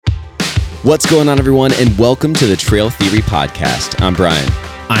What's going on, everyone, and welcome to the Trail Theory Podcast. I'm Brian.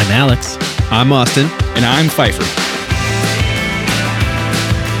 I'm Alex. I'm Austin. And I'm Pfeiffer.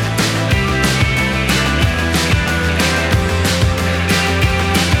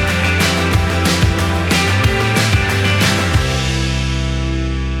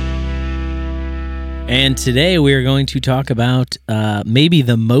 And today we are going to talk about maybe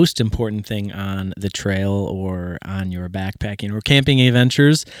the most important thing on the trail or on your backpacking or camping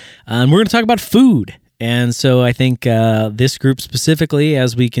adventures. We're going to talk about food. And so I think this group specifically,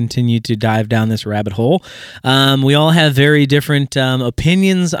 as we continue to dive down this rabbit hole, we all have very different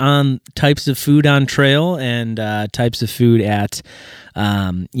opinions on types of food on trail and types of food at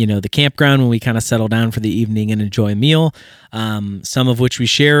the campground when we kind of settle down for the evening and enjoy a meal. Some of which we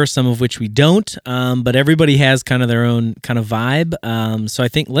share, some of which we don't. But everybody has kind of their own kind of vibe. So I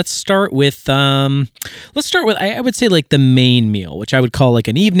think let's start with I would say like the main meal, which I would call like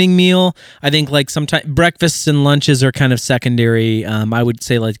an evening meal. I think like sometimes breakfasts and lunches are kind of secondary. I would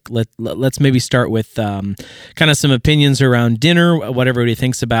say like let's maybe start with kind of some opinions around dinner, what everybody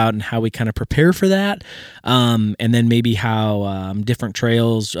thinks about, and how we kind of prepare for that. And then maybe how different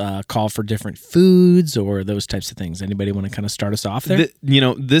trails call for different foods or those types of things. Anybody want to kind of start us off there?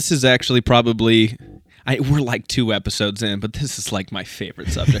 This is actually probably... we're like 2 episodes in, but this is like my favorite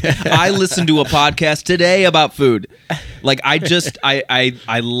subject. I listened to a podcast today about food. Like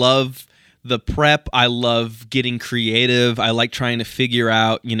I love the prep. I love getting creative. I like trying to figure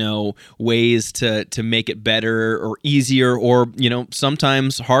out, ways to make it better or easier or,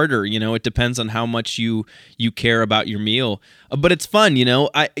 sometimes harder. It depends on how much you care about your meal. But it's fun,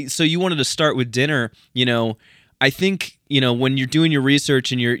 So you wanted to start with dinner, I think, when you're doing your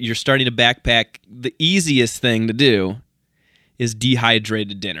research and you're starting to backpack, the easiest thing to do is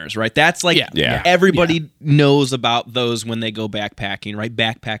dehydrated dinners, right? That's like everybody knows about those when they go backpacking, right?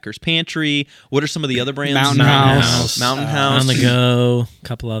 Backpackers Pantry. What are some of the other brands? Mountain House. On the Go, a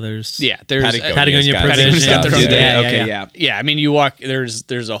couple others. Yeah, there's Patagonia Provisions. Yeah. I mean, you walk.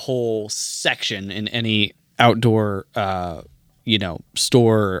 There's a whole section in any outdoor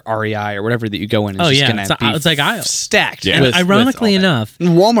store or REI or whatever that you go in. It's like aisles stacked. Yeah. And ironically enough,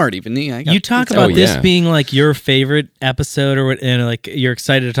 Walmart even. You talk about this being like your favorite episode, or like you're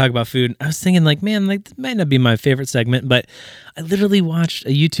excited to talk about food. I was thinking like, man, like this might not be my favorite segment, but I literally watched a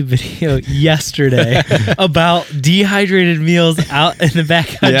YouTube video yesterday about dehydrated meals out in the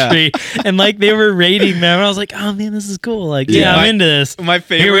backcountry, and like they were rating them. And I was like, oh man, this is cool. Like, I'm into this. My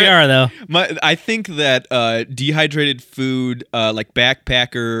favorite. Here we are, though. I think that dehydrated food, like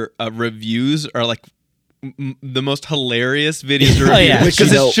backpacker reviews, are like the most hilarious videos to review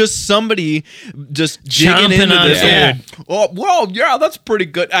because it's just somebody just digging into this. Oh, well, that's pretty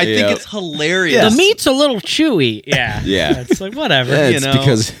good. I think it's hilarious. The meat's a little chewy. Yeah. It's like whatever. Yeah, it's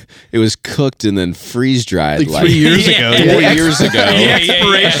because it was cooked and then freeze dried like 3 years ago. 4 years ago. The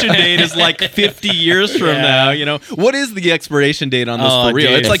expiration date is like 50 years from now. What is the expiration date on this for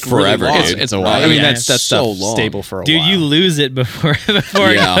real? Dude, it's like forever. Really long. It's a while. I mean, that's so long. Stable for a while. Dude, you lose it before it goes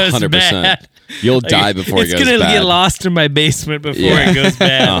 100%. bad. You'll die before it goes bad. It's gonna get lost in my basement before it goes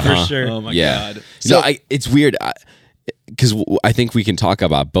bad for sure. Oh my god! So it's weird because I think we can talk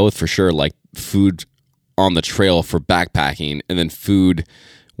about both for sure, like food on the trail for backpacking, and then food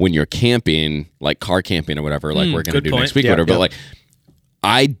when you're camping, like car camping or whatever. Like we're gonna do next week, or whatever. But like,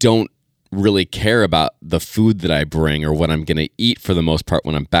 I don't really care about the food that I bring or what I'm gonna eat for the most part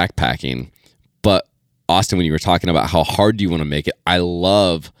when I'm backpacking. But Austin, when you were talking about how hard do you want to make it, I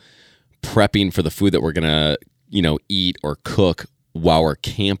love prepping for the food that we're gonna eat or cook while we're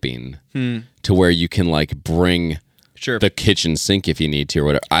camping to where you can like bring the kitchen sink if you need to or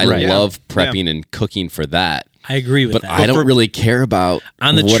whatever. I love prepping and cooking for that. I agree with but that. I don't really care about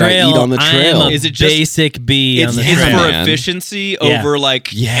on the what trail, I eat on the trail. Is it just basic B on the trail? It's for efficiency over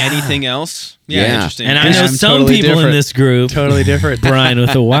anything else. Yeah, interesting. And I know some people in this group, totally different. Brian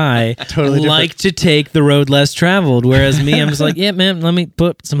with a Y, like to take the road less traveled. Whereas me, I'm just like, yeah, man, let me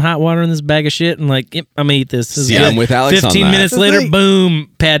put some hot water in this bag of shit and like, yep, I'm gonna eat this. See, I'm with Alex 15 on that. minutes later,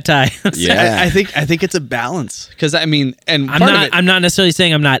 boom, pad thai. I think it's a balance because I mean, and I'm not necessarily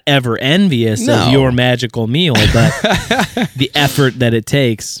saying I'm not ever envious of your magical meal, but the effort that it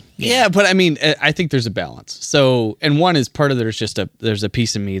takes. Yeah, but I mean, I think there's a balance. So, and one is part of there's a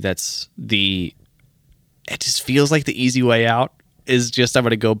piece of me that's it just feels like the easy way out. is just I'm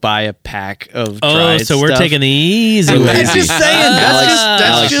going to go buy a pack of Oh, dried so we're stuff. taking the easy We're way. lazy. I'm just saying. That's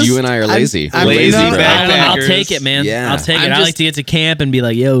Alex, just you and I are lazy. I'm We're lazy lazy backpackers. I'll take it, man. Yeah. I'll take it. I'm I just- like to get to camp and be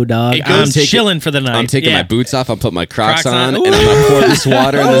like, yo, dog, It goes- I'm take it- chilling for the night. I'm taking Yeah. my boots off. I'm putting my Crocs Crocs on. on, and I'm gonna pour this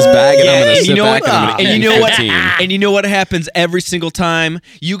water in this bag, and I'm gonna and sit back and I'm gonna and eat you know what? 15. And you know what happens every single time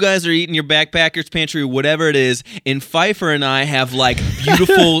you guys are eating your backpackers pantry, whatever it is. And Pfeiffer and I have like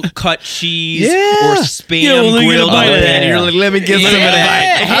beautiful cut cheese or spam Yeah, well, let me get a grilled. bite of on that. it. And you're like, let me get some of Yeah.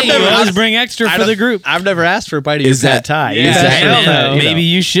 that. Hey, you always bring extra for the group. I've never asked for a bite of Is your that- pad thai. is that- Hey, man, you know. maybe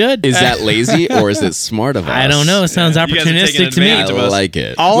you should. Is that lazy or is it smart of us? I don't know. It sounds You guys are taking opportunistic to me. advantage I of us. like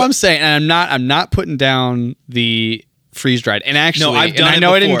it. All I'm saying, and I'm not putting down the freeze dried. And actually, No, I've done and I it know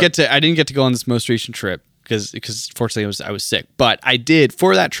before. I didn't get to go on this most recent trip because fortunately I was sick. But I did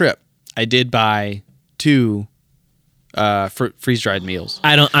for that trip. I did buy 2 freeze dried meals,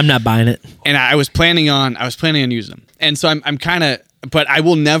 I'm not buying it. and I was planning on using them. And so I'm kind of. But I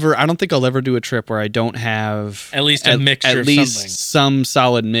will never. I don't think I'll ever do a trip where I don't have At least a mixture At of least something. some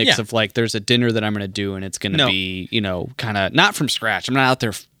solid mix Yeah. of like. There's a dinner that I'm going to do, and it's going to No. be kind of not from scratch. I'm not out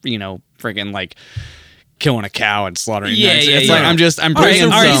there, friggin' like killing a cow and slaughtering. Yeah, it. yeah, It's yeah. like I'm All right, bringing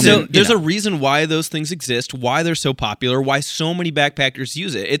all right, some. so There's a reason why those things exist, why they're so popular, why so many backpackers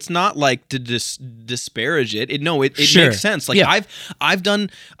use it. It's not like to disparage it. It Sure. makes sense. Like Yeah. I've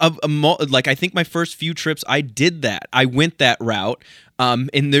done like I think my first few trips I did that. I went that route, and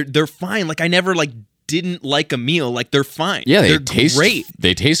they're fine. Like I never like didn't like a meal. Like they're fine. Yeah, they're taste great.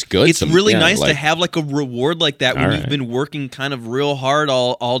 They taste good. It's really nice to like- have like a reward like that when All you've right. been working kind of real hard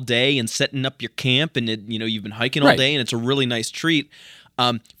all day and setting up your camp, and you've been hiking all Right. day, and it's a really nice treat.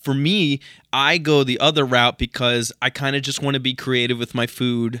 For me, I go the other route because I kind of just want to be creative with my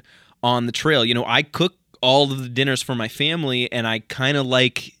food on the trail. I cook all of the dinners for my family, and I kind of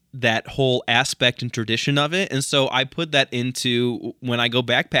like that whole aspect and tradition of it. And so I put that into when I go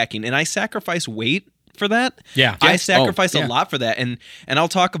backpacking, and I sacrifice weight for that. Yeah. I Yes. sacrifice yeah. a lot for that. And I'll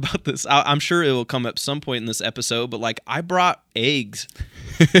talk about this. I'm sure it will come up some point in this episode, but like I brought eggs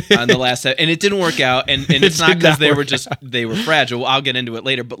on the last and it didn't work out. And it's not because they were fragile. I'll get into it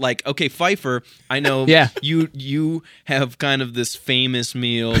later. But like, okay, Pfeiffer, I know Yeah. you have kind of this famous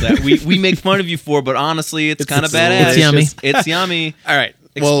meal that we make fun of you for, but honestly, it's kind of badass. It's yummy. It's yummy. All right.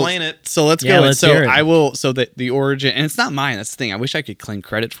 Explain it. So let's Yeah, go. let's so hear it. I will. So the origin, and it's not mine. That's the thing. I wish I could claim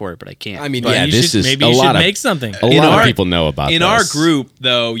credit for it, but I can't. I mean, But yeah, you this should- is maybe a you should lot of make something. A In lot our- of people know about In this. our group,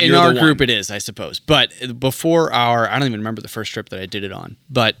 though, in you're our the group one. it is, I suppose. But before I don't even remember the first trip that I did it on.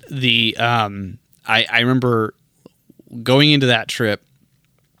 But I remember going into that trip,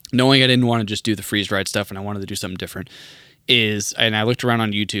 knowing I didn't want to just do the freeze dried stuff and I wanted to do something different. And I looked around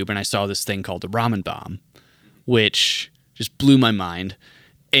on YouTube and I saw this thing called the ramen bomb, which just blew my mind.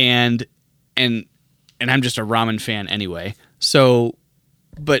 And I'm just a ramen fan anyway. So,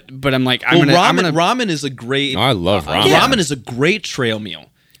 but I'm like, I'm gonna. Ramen is a great. Oh, I love ramen. Ramen is a great trail meal.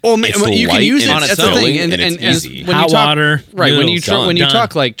 Well, It's you can light use it. and That's it's the thing. filling And and it's easy. when Hot you talk, water, right? When you noodles, when you done.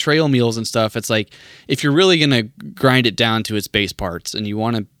 talk like trail meals and stuff, it's like if you're really gonna grind it down to its base parts and you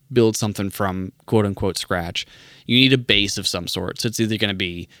want to build something from quote unquote scratch, you need a base of some sort. So it's either going to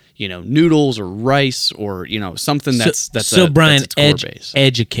be noodles or rice or something that's Brian, its core base.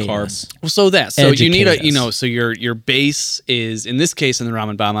 educate Carb. us. Well, so you need Educate us. so your base is, in this case in the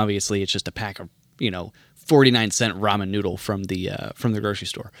ramen bomb, obviously it's just a pack of 49-cent ramen noodle from the grocery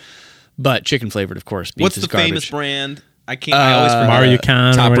store, but chicken flavored, of course. Beans What's is the garbage. famous brand? I always forget. Mario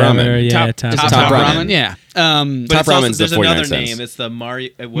Khan Top or whatever. ramen. Yeah, Top Top ramen. ramen. Yeah. But Top it's also- ramen's the there's 49 another cents. name. It's the Mario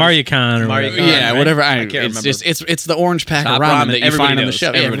Khan or Mario whatever. Khan, Yeah, right? whatever. I can't It's remember. just it's the orange pack Top of ramen ramen. that you Everybody find on the knows.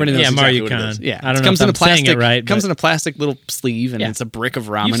 shelf. Everybody Everybody knows knows. Yeah, exactly Mario what it is. Khan. Yeah, I don't it know comes if in a I'm saying plastic. it right, Comes but- in a plastic little sleeve, and Yeah. it's a brick of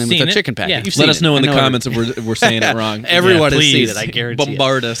You've ramen and with seen a it. chicken packet. Yeah. You've Let seen us it. know in I the know it. comments if we're saying it wrong. Everyone has please. seen it. I guarantee.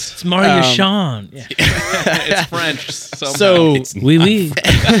 Bombard us. It's Mario Sean. Yeah. It's French. Somehow. So Oui, oui.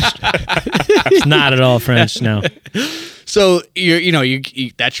 It's not at all French, no. So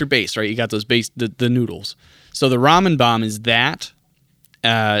you that's your base, right? You got those base the noodles. So the ramen bomb is that.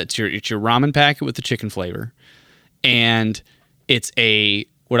 It's your ramen packet with the chicken flavor, and it's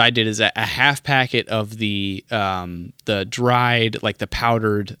what I did is a half packet of the dried, like the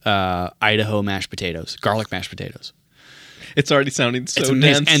powdered Idaho mashed potatoes, garlic mashed potatoes. It's already sounding so It's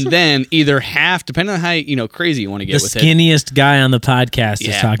amazing. dense. And then either half, depending on how crazy you want to get The with it. skinniest guy on the podcast is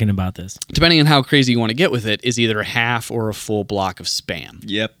Yeah. talking about this. Depending on how crazy you want to get with it, is either a half or a full block of Spam.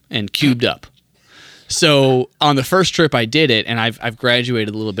 Yep. And cubed up. So on the first trip I did it, and I've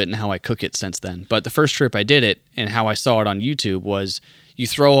graduated a little bit in how I cook it since then. But the first trip I did it, and how I saw it on YouTube, was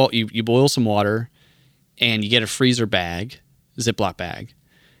you boil some water, and you get a freezer bag, Ziploc bag,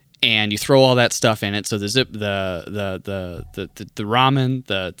 and you throw all that stuff in it. So the ramen,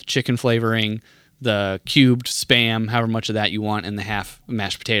 the chicken flavoring, the cubed Spam, however much of that you want, and the half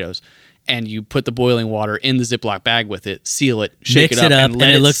mashed potatoes. And you put the boiling water in the Ziploc bag with it, seal it, shake Mix it up, and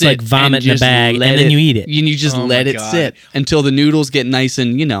it looks like vomit in a bag, and then you eat it. And you just let it sit until the noodles get nice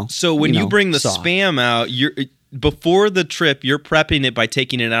and, So when you bring the soft. Spam out, before the trip, you're prepping it by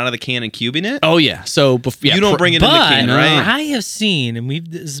taking it out of the can and cubing it? Oh, yeah. So you don't bring it in the can, right? I have seen, and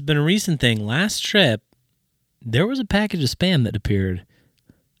this has been a recent thing, last trip, there was a package of Spam that appeared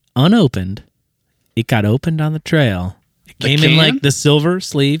unopened. It got opened on the trail. Came in like the silver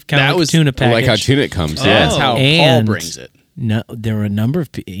sleeve, kind of like a tuna package. Like how tuna comes. Yeah, that's how Paul brings it. No, there were a number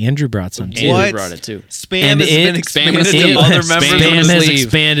of people. Andrew brought some too. Andrew brought it too. Spam has been expanded to other members of Spam the has sleeve.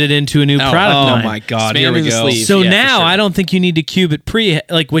 expanded into a new product line. Oh my God, Spam here we in the go. sleeve. So Yeah, now for sure. I don't think you need to cube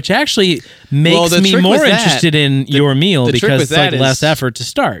it which actually makes the me trick more with that- interested in your meal the trick because with it's like that less is- effort to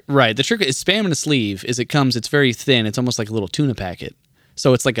start. Right. The trick is Spam in a sleeve is it's very thin. It's almost like a little tuna packet.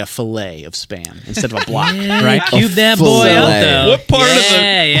 So it's like a fillet of Spam instead of a block, right? Cube that boy fillet. up though. What part of the-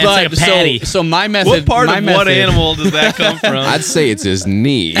 Yeah, it's like a patty. So my method. What part my of method, what animal does that come from? I'd say it's his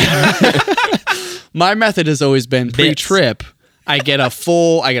knee. My method has always been pre-trip. I get a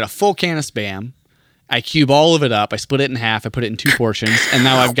full can of Spam. I cube all of it up. I split it in half. I put it in 2 portions, and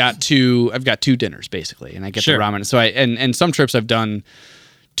now I've got two dinners basically, and I get the ramen. So and some trips I've done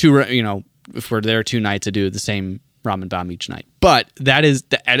 2. If we're there 2 nights, I do the same ramen bomb each night. But that's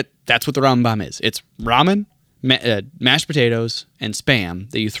what the ramen bomb is. It's ramen, mashed potatoes, and Spam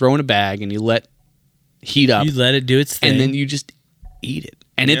that you throw in a bag and you let heat up. You let it do its thing. And then you just eat it.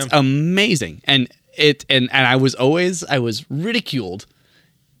 And it's amazing. And I was ridiculed,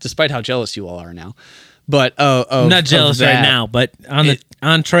 despite how jealous you all are now. But I'm not jealous right now, but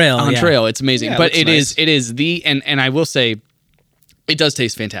on trail. On trail, it's amazing. Yeah, but it looks it is and I will say it does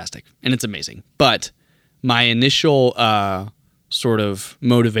taste fantastic and it's amazing. But my initial sort of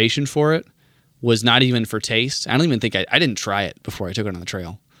motivation for it was not even for taste. I don't even think I didn't try it before I took it on the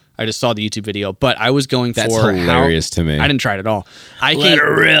trail. I just saw the YouTube video, but I was going That's for hilarious to me. I didn't try it at all. Let it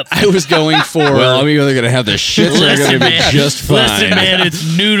rip. I was going for Well, I'm either going to have the shits or they're going to be just fine. Listen, man,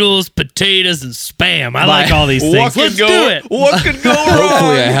 it's noodles, potatoes, and Spam. I like all these things. Let's do it. What could go wrong?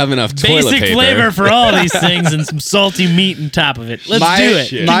 Hopefully I have enough toilet Basic paper. flavor for all these things and some salty meat on top of it. Let's do it.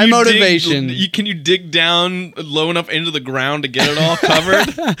 shit. my Can you motivation. can you dig down low enough into the ground to get it all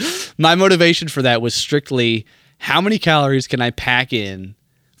covered? My motivation for that was strictly how many calories can I pack in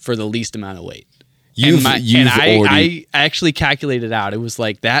for the least amount of weight. I actually calculated out. It was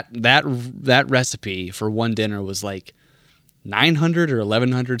like that recipe for one dinner was like 900 or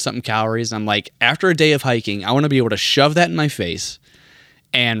 1100 something calories. I'm like, after a day of hiking, I want to be able to shove that in my face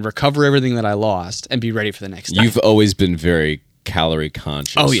and recover everything that I lost and be ready for the next day. You've always been very calorie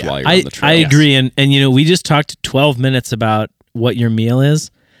conscious Oh, yeah. while you're on the trail. I agree. And we just talked 12 minutes about what your meal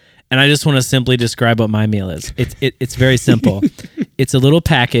is. And I just want to simply describe what my meal is. It's very simple. It's a little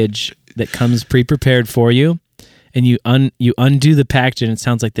package that comes pre-prepared for you, and you undo the package, and it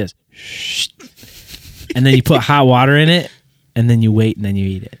sounds like this. And then you put hot water in it, and then you wait, and then you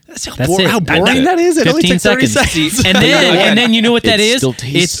eat it. That's it. How boring that is. It only 15 takes 30 seconds. seconds. And then you know what that It is? still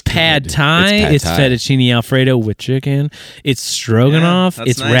tastes It's pad good. thai. It's pad It's thai. fettuccine alfredo with chicken. It's stroganoff. Yeah,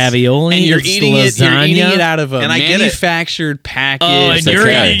 that's it's nice. ravioli. And you're it's eating it. You're lasagna. eating it out of a And I get it. manufactured package. Oh, and It's you're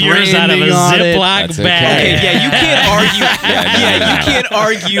okay. eating yours out of a Branding on it. Ziploc That's bag. okay. Okay, yeah, you can't argue. no. You can't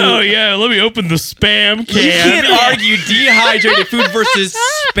argue. Oh yeah, let me open the Spam can. You can't argue dehydrated food versus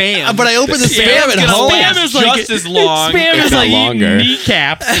Spam. But I opened the Spam Spam's at gonna home. last Spam is like just as long. Spam if is not like longer. eating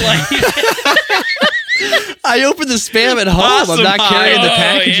kneecaps. Like, I opened the Spam at home. I'm Possum not carrying the pie.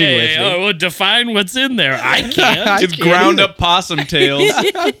 packaging with me. Oh, well, define what's in there. I can't. It's ground up possum tails.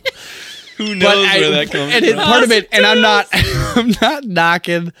 Who knows where that comes and from? part of it, and I'm not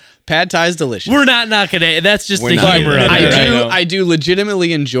knocking pad thai's delicious. We're not knocking it. That's just We're the not. humor But of I it. do Right? I do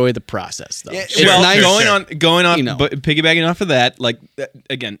legitimately enjoy the process though. It's Well, nice. going on, you know. but piggybacking off of that, like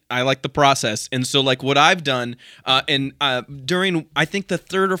again, I like the process, and so like what I've done, during I think the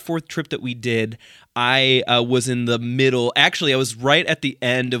 3rd or 4th trip that we did, I was in the middle. Actually, I was right at the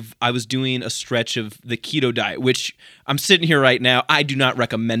end of. I was doing a stretch of the keto diet, which I'm sitting here right now. I do not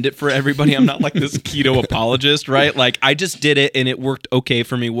recommend it for everybody. I'm not like this keto apologist, right? Like I just did it and it worked okay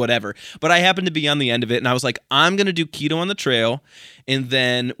for me, whatever. But I happened to be on the end of it, and I was like, I'm gonna do keto on the trail, and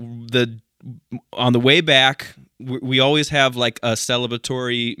then on the way back, we always have like a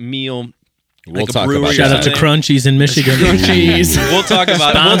celebratory meal We'll like a talk brewery about or Shout out to something. Crunchies in Michigan. We'll talk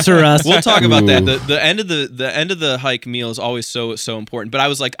about Sponsor us. We'll talk about that. Ooh. The end of the hike meal is always so important. But I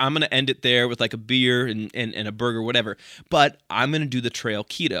was like, I'm gonna end it there with like a beer and a burger, whatever. But I'm gonna do the trail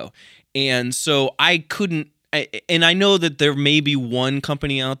keto, and so I couldn't. And I know that there may be one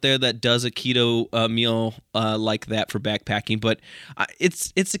company out there that does a keto meal like that for backpacking, but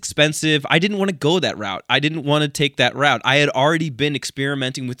it's expensive. I didn't want to go that route. I didn't want to take that route. I had already been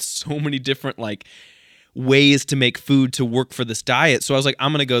experimenting with so many different like ways to make food to work for this diet. So I was like,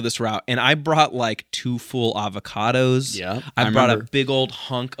 I'm going to go this route. And I brought like 2 full avocados. Yeah, I brought remember. a big old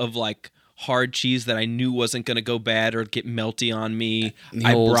hunk of like hard cheese that I knew wasn't going to go bad or get melty on me.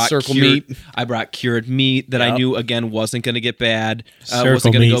 The old circle meat. I brought cured meat that I Yep. knew again wasn't going to get bad. Circle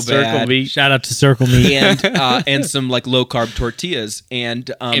wasn't going to meat. go bad. Circle meat. Shout out to Circle Meat. And some like low carb tortillas and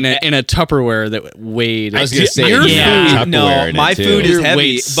in a Tupperware that weighed. I was gonna say Your you had food- Tupperware no, in my it, too. food is Your heavy,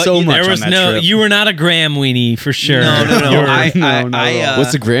 weight but so you know, much There on was that no. trip. You were not a graham weenie for sure. No. You were- I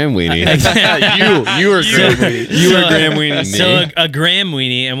What's a gram weenie? you were great. You were Graham Weenie. So a gram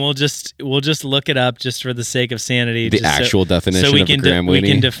weenie, and we'll just look it up just for the sake of sanity. The just actual definition so we of a can gram we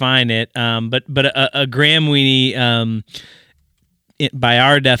can weenie? define it. But a gram weenie, by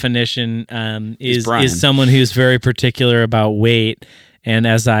our definition, is Brian. someone who's very particular about weight. And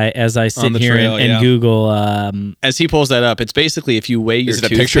as I sit On the here trail, and yeah. Google, As he pulls that up, it's basically if you weigh your Is it a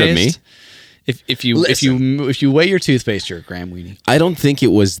toothpaste. picture of me? If you weigh your toothpaste, you're a gram weenie. I don't think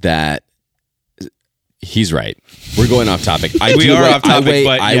it was that. He's right. We're going off topic. We are off topic,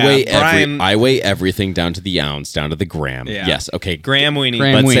 but yeah, Brian- I weigh everything down to the ounce, down to the gram. Yeah. Yes. Okay. Graham Weenie.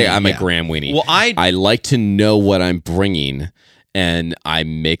 Graham Let's say weenie, I'm a yeah. gram weenie. Well, I like to know what I'm bringing, and I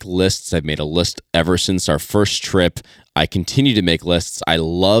make lists. I've made a list ever since our first trip. I continue to make lists. I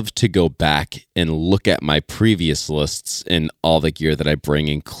love to go back and look at my previous lists and all the gear that I bring,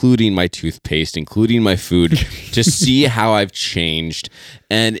 including my toothpaste, including my food, to see how I've changed.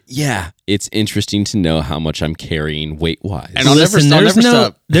 And yeah, it's interesting to know how much I'm carrying weight-wise. And I'll listen, never there's no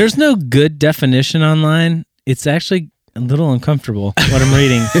stop. there's no good definition online. It's actually a little uncomfortable what I'm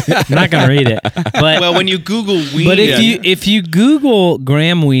reading. I'm not gonna read it, but Well, when you Google weenie, But if you Google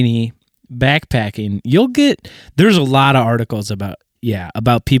Graham Weenie backpacking, you'll get there's a lot of articles about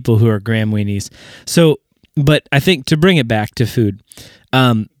people who are Graham Weenies. So, but I think to bring it back to food,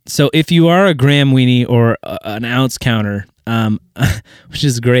 so if you are a Graham Weenie or an ounce counter, which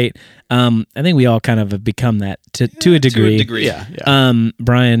is great, I think we all kind of have become that to a degree. Yeah.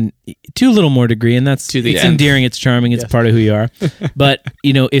 Brian, to a little more degree, and that's To the it's end. endearing, it's charming, it's part of who you are. But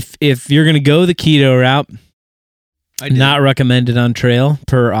if you're gonna go the keto route. I did. Not recommended on trail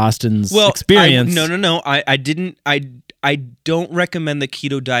per Austin's experience. No. I didn't. I don't recommend the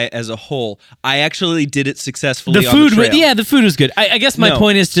keto diet as a whole. I actually did it successfully. The on food, the trail. yeah, the food was good. I guess my No.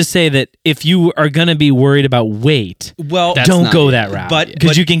 point is to say that if you are going to be worried about weight, Well, don't not go it. that route, But-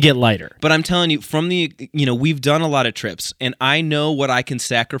 because you can get lighter. But I'm telling you, from the we've done a lot of trips, and I know what I can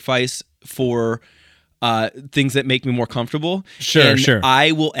sacrifice for things that make me more comfortable. Sure, and sure.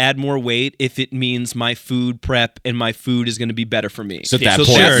 I will add more weight if it means my food prep and my food is going to be better for me. So at that So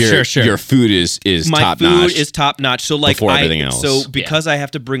point, that's- Sure. your food is my top food notch. is top notch. So like before everything else. So because I have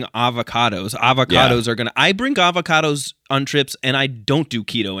to bring avocados are gonna. I bring avocados on trips, and I don't do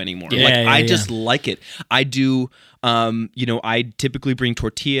keto anymore. I just like it. I do. I typically bring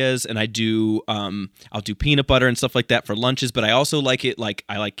tortillas, and I do. I'll do peanut butter and stuff like that for lunches. But I also like it. Like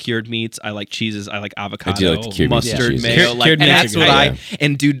I like cured meats. I like cheeses. I like avocado. I do like the cured meats and mustard, cheeses. mayo. Cured meats That's are what good.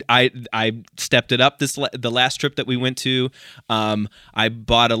 And dude, I stepped it up the last trip that we went to. I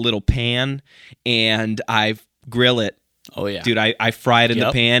bought a little pan, and I grill it. Oh yeah. Dude, I fry it in the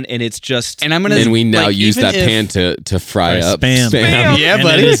Yep. pan, and it's just. And I'm gonna. and we now like, use even that if- pan to fry up spam. Yeah, And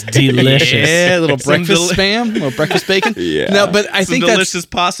buddy. it is delicious. Yeah, little Some breakfast spam, little breakfast bacon. Yeah. No, but I some think that's delicious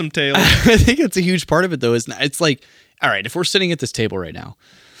possum tail. I think that's a huge part of it, though. Is it's like, all right, if we're sitting at this table right now,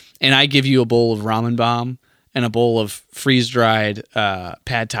 and I give you a bowl of ramen bomb and a bowl of freeze dried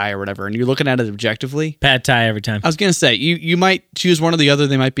pad thai or whatever, and you're looking at it objectively, Pad Thai every time. I was gonna say you might choose one or the other.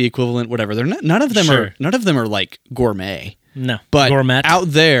 They might be equivalent, whatever. They're not. None of them Sure. are like gourmet. No, But gourmet.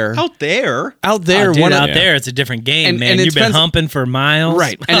 out there, Out there. Oh, dude, one of, out there, it's a different game, And- man. and it You've been depends- humping for miles,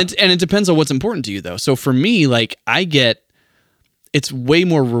 right? And it depends on what's important to you, though. So for me, like it's way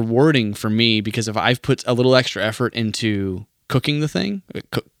more rewarding for me because if I've put a little extra effort into cooking the thing,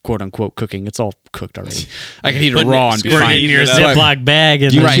 quote unquote cooking. It's all cooked already. I can eat it raw and be Squirt it fine. in your Ziploc bag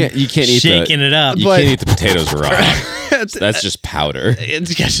and You can't eat shaking it up. You can't eat the potatoes raw. That's just powder.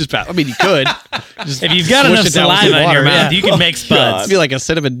 It's just bad. I mean, you could. Just if you've got swish enough it down with saliva in water, your mouth, yeah. you can make spuds. It'd be like the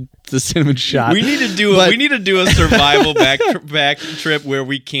cinnamon shot. We need to do a survival back trip where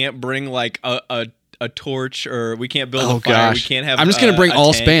we can't bring like a torch, or we can't build a fire. Gosh. We can't have. I'm just gonna bring a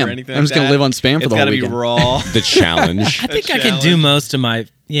all tank spam. or anything I'm just gonna like live that. on spam for the It's whole gotta be weekend. raw. The challenge. I think I could do most of my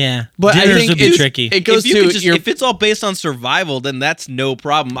But I dinners think would be it's- tricky. It goes if, to you could just, your if it's all based on survival, then that's no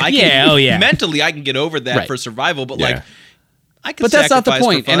problem. Mentally, I can get over that Right. for survival, but Yeah. like, I can. But that's not the sacrifice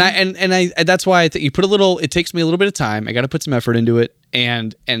point, for fun. and I that's why I think you put a little. It takes me a little bit of time. I got to put some effort into it,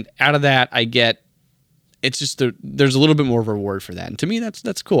 and out of that, I get. It's just there's a little bit more reward for that, and to me,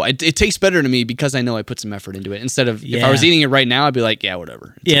 that's cool. It tastes better to me because I know I put some effort into it. Instead of if I was eating it right now, I'd be like, yeah,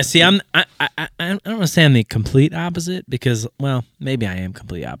 whatever. See, I don't want to say I'm the complete opposite because, well, maybe I am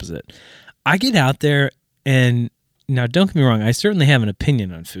complete opposite. I get out there, and now don't get me wrong, I certainly have an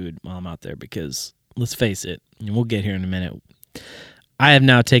opinion on food while I'm out there because let's face it, and we'll get here in a minute. I have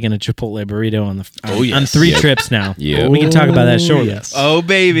now taken a Chipotle burrito on 3 trips now. Yeah. We can talk about that shortly. Yes. Oh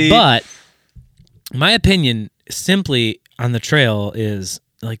baby, But my opinion simply on the trail is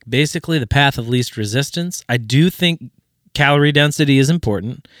like basically the path of least resistance. I do think calorie density is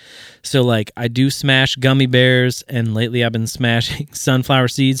important. So like I do smash gummy bears, and lately I've been smashing sunflower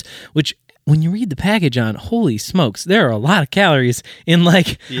seeds, which when you read the package on, holy smokes, there are a lot of calories in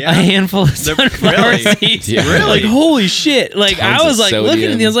like a handful of sunflower seeds. Yeah. Like holy shit. Like Tons I was of like looking at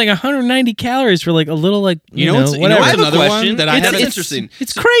sodium. it, it was like 190 calories for like a little like what's whatever. I have another a one question that I That's haven't- interesting.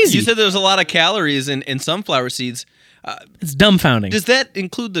 It's crazy. You said there's a lot of calories in sunflower seeds. It's dumbfounding. Does that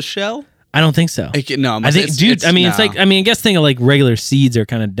include the shell? I don't think so. No, I think, dude. I mean, it's like. I mean, I guess think of like regular seeds are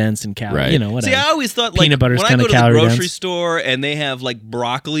kind of dense in calories. Right. You know, whatever. See, I always thought like Peanut butter's when I kinda go to the calorie grocery dense. store and they have like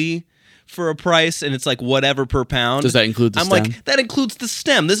broccoli for a price, and it's like whatever per pound. Does that include the I'm stem? like, that includes the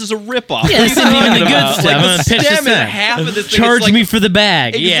stem. This is a ripoff. Yeah, this isn't even the good Like stuff. I'm the gonna pitch stem this is in. half of this thing. Charge It's like, me for the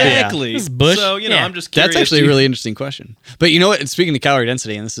bag. exactly. Yeah. This is bush. So Yeah. I'm just curious. That's actually a really interesting question. But you know what? And speaking of calorie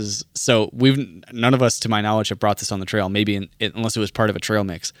density, and this is so none of us, to my knowledge, have brought this on the trail. Maybe unless it was part of a trail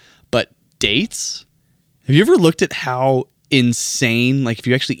mix. But dates. Have you ever looked at how insane? Like if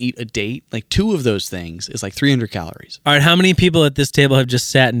you actually eat a date, like 2 of those things is like 300 calories. All right. How many people at this table have just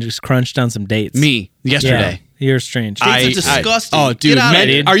sat and just crunched on some dates? Me yesterday. Yeah, you're strange. Dates are disgusting. Oh, dude, Get out of man,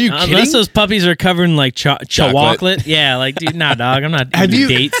 here. are you kidding? Unless those puppies are covered in like chocolate. Chocolate. Yeah, like dude, nah, dog. I'm not Have eating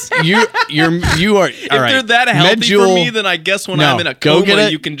you dates. you are If all right. they're that healthy Medjool- for me, then I guess when No, I'm in a go coma, get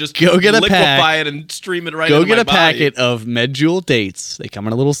a- you can just go get a liquefy pack. it and stream it right Go into get my a body. packet of Medjool dates. They come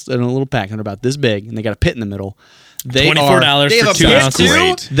in a little pack. They're about this big, and they got a pit in the middle. They $24 They have for a 2 pit ounces. too?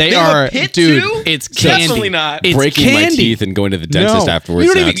 Great. They have are, a pit dude. too? It's candy. Definitely not. It's Breaking my candy. teeth and going to the dentist No. afterwards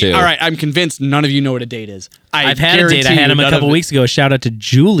You don't now even, too. All right, I'm convinced none of you know what a date is. I've had a date. I had him a couple weeks ago. Shout out to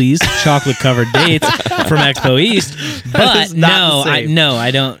Julie's chocolate covered dates from Expo East. But is not the same. I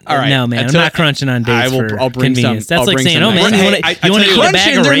don't. All right, No, man, I'm until- not crunching on dates I'll bring convenience. some- That's I'll like bring saying, some "Oh man, next you time." want I to tell you eat what, a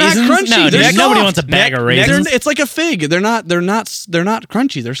bag Crunchy, of they're not raisins?" crunchy. No, They're dude, nobody soft. wants a bag of Next- raisins. It's like a fig. They're not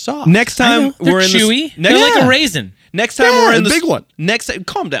crunchy. They're soft. Next I time know, they're we're in chewy. the They're next, like a raisin. next time Yeah, we're in the the big one.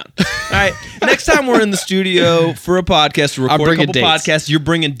 Calm down. All right. Next time we're in the studio for a podcast to record a bringing couple dates. podcasts, you're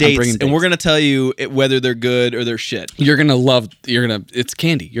bringing dates, bringing and we're dates. gonna tell you whether they're good or they're shit. You're gonna love. It's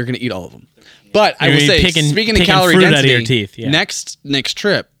candy. You're gonna eat all of them. But I You're will gonna be say, picking speaking of calorie fruit out of density, your teeth, yeah. next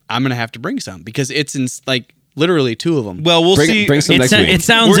trip, I'm gonna have to bring some because it's in like literally 2 of them. Well, we'll see. Bring some next week. It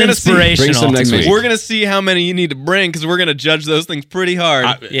sounds We're gonna see- inspirational. Bring some next to me. week. We're gonna see how many you need to bring because we're gonna judge those things pretty hard.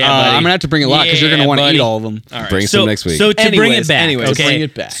 Yeah, buddy. I'm gonna have to bring a lot because you're Yeah, gonna want to buddy. eat all of them. All right. Bring some next week. So to bring Anyways, it back, anyways. okay. Bring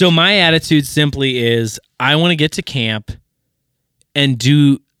it back. So my attitude simply is, I want to get to camp and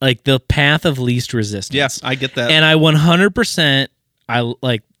do like the path of least resistance. Yes, I get that. And I 100%, I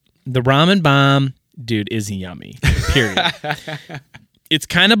like the ramen bomb, dude, is yummy. Period. It's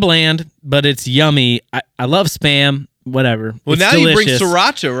kind of bland, but it's yummy. I love Spam. Whatever. well, It's now delicious. you bring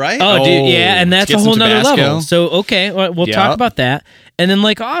sriracha, right? Oh, dude, yeah, and that's Get a some whole nother Tabasco. level. So, okay, we'll Yeah. talk about that. And then,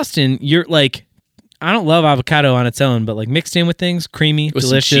 like Austin, you're like, I don't love avocado on its own, but like mixed in with things, creamy, With some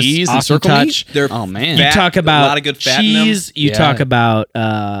delicious, cheese and awesome circle touch. meat? They're Oh man. You fat, talk about a lot of good fat in them. cheese. You Yeah. talk about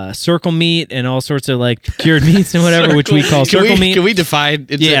circle meat and all sorts of like cured meats and whatever, which we call circle meat. Can we define?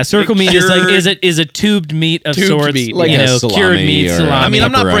 It's Yeah, circle meat is like is a tubed meat of Tubed sorts, meat, like you a know, salami cured meat, or- salami. I mean,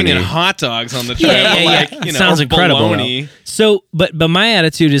 I'm not pepperoni. bringing hot dogs on the trail. yeah. Like, It you know, sounds or incredible. bologna. So, but my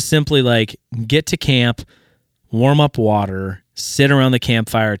attitude is simply like, get to camp. warm up water, sit around the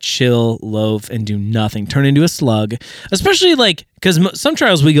campfire, chill, loaf, and do nothing. Turn into a slug. Especially like, because some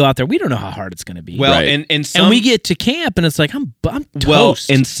trails we go out there, we don't know how hard it's going to be. Well, Right. and some, and we get to camp, and it's like, I'm toast. well,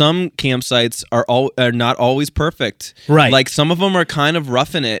 and some campsites are not always perfect. Right. Like some of them are kind of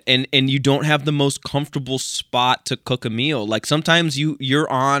roughing it, and you don't have the most comfortable spot to cook a meal. Like sometimes you're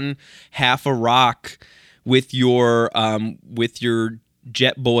on half a rock with your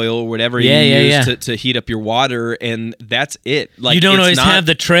jet boil or whatever you use to heat up your water, and that's it. Like you don't it's always not, have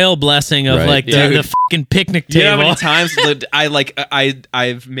the trail blessing of Right. like the fucking picnic You know how table. many times that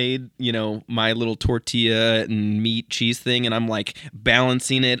I've made, you know, my little tortilla and meat cheese thing, and I'm like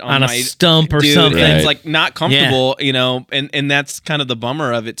balancing it on a my stump or dude, something. and it's Right. like not comfortable, you know, and that's kind of the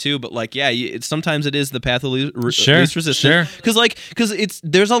bummer of it too. But like, yeah, sometimes it is the path of least resistance. Sure. Because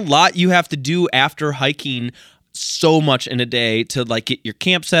there's a lot you have to do after hiking. So much in a day to like get your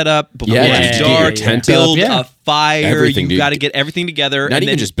camp set up before Yeah, it's dude, dark, get your tent build up, a fire. Everything, You dude. got to get everything together. Not and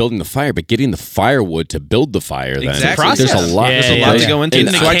even then, just building the fire, but getting the firewood to build the fire. Then Exactly. there's a lot. Yeah, There's a lot to go into.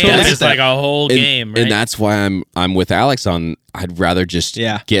 Getting the So I totally camp get is that. like a whole game, right? And that's why I'm with Alex on. I'd rather just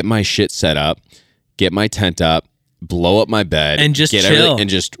get my shit set up, get my tent up, blow up my bed, And just get chill. everything, and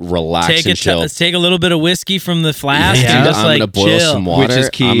just relax and chill. Let's take a little bit of whiskey from the flask Yeah, and just I'm like gonna boil chill. some water. Which is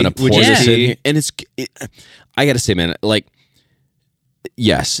key. I'm gonna pour Which is this in key. here, and I gotta say, man, like,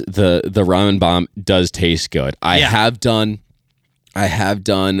 yes, the ramen bomb does taste good. I have done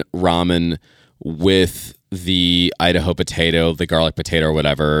ramen with the Idaho potato, the garlic potato, or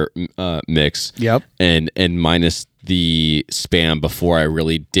whatever mix. Yep. and minus the Spam before I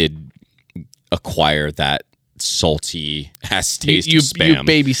really did acquire that salty ass taste You of Spam. you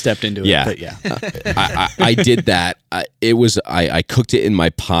baby stepped into it. Yeah. But yeah. I did that. I cooked it in my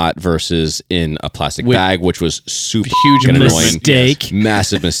pot versus in a plastic bag, which was super Huge fucking annoying. mistake.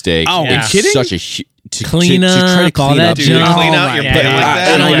 Massive mistake. Oh, Yeah. It's kidding? such a Clean up, all that Dude, junk. clean out your Yeah, plate yeah, like yeah.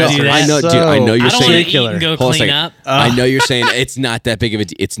 that. And I I don't know, wanna do that. I know, dude. I know you're I don't saying. want to eat and go Hold on a clean second. up. I know you're saying it's not that big of a.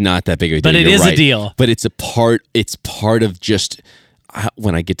 It's not that big of a deal. But it You're is a right. deal. But it's a part. It's part of just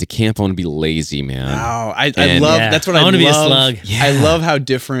when I get to camp. I want to be lazy, man. Oh, I And- love Yeah. that's what I I wanna love. be a slug. I love how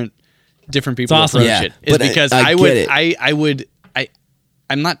different people awesome. approach Yeah, it. Is but because I would get it.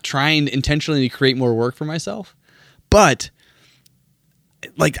 I'm not trying intentionally to create more work for myself, but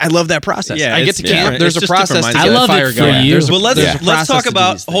like I love that process. Yeah, I get it's to camp. different. There's It's a just different process to mindset. get I a love it fire for going. you. Well, let's there's a process talk to do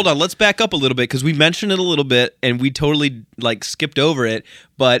about. these things. Hold on, let's back up a little bit because we mentioned it a little bit and we totally like skipped over it.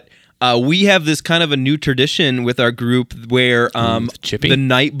 But we have this kind of a new tradition with our group where chipping? the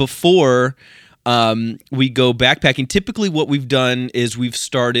night before. We go backpacking. Typically, what we've done is we've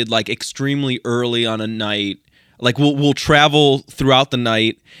started like extremely early on a night. Like we'll travel throughout the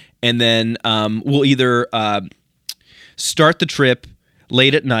night, and then we'll either start the trip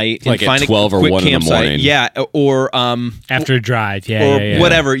late at night, Like and at find 12 a or quick 1 in the campsite. morning. Yeah, or After a drive, or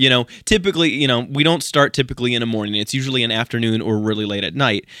whatever, you know. Typically, you know, we don't start typically in the morning. It's usually an afternoon or really late at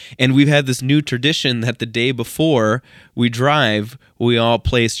night. And we've had this new tradition that the day before we drive, we all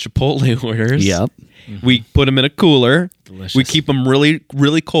place Chipotle orders. Yep. We put them in a cooler. Delicious. We keep them really,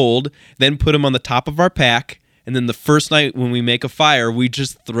 really cold. Then put them on the top of our pack. And then the first night when we make a fire, we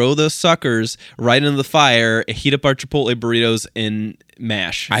just throw those suckers right into the fire, heat up our Chipotle burritos, and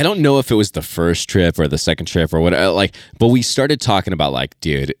mash. I don't know if it was the first trip or the second trip or what. Like, but we started talking about like,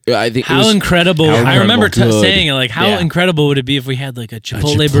 dude, I think it How was, incredible! how I remember incredible. saying it, like, how Yeah. incredible would it be if we had like a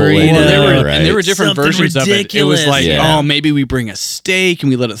Chipotle, Chipotle burrito? burrito, right. And there were different Something versions of it. It was ridiculous. like, Yeah. oh, maybe we bring a steak and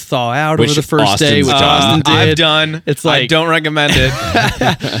we let it thaw out Which over the first day, Austin's which done. Austin did. I've done. It's I like don't recommend it.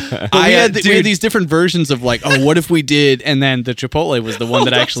 But we had these different versions of like, oh, what if we did? And then the Chipotle was the one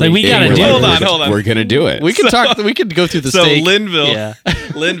that actually. Like, we gotta We're do like, it. we're- Hold on. We're gonna do it. We could talk. We could go through the So steak. Linville, Yeah.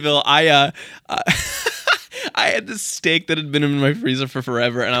 Linville, I had this steak that had been in my freezer for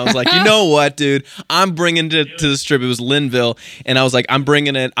forever, and I was like, you know what, dude? I'm bringing it to this trip. It was Linville, and I was like, I'm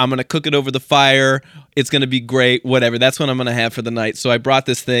bringing it. I'm gonna cook it over the fire. It's gonna be great. Whatever. That's what I'm gonna have for the night. So I brought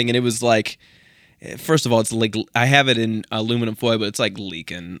this thing, and it was like. First of all, it's like I have it in aluminum foil, but it's like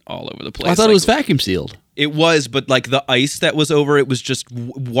leaking all over the place. I thought Like, it was vacuum sealed. It was, but like the ice that was over it was just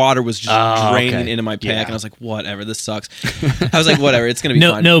water was just draining okay. into my pack, Yeah. and I was like, whatever, this sucks. I was like, whatever, it's gonna be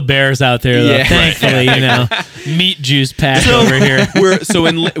No, fine. no bears out there, though. Yeah. Thankfully, you know, meat juice pack So over here.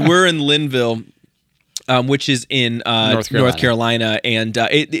 we're in Linville, which is in North Carolina, and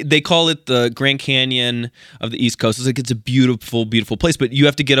they call it the Grand Canyon of the East Coast. It's like it's a beautiful, beautiful place, but you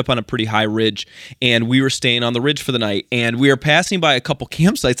have to get up on a pretty high ridge. And we were staying on the ridge for the night, and we were passing by a couple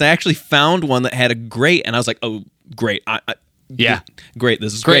campsites. I actually found one that had a grate, and I was like, oh, great. Yeah. Great.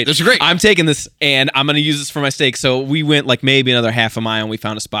 This is great. This is great. I'm taking this and I'm going to use this for my steak. So we went like maybe another half a mile and we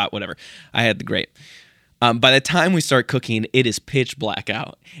found a spot, whatever. I had the grate. By the time we start cooking, it is pitch black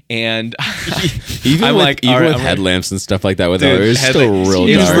out, and Even I'm with, like, even all right, with I'm headlamps and stuff like that, with Dude, it was still real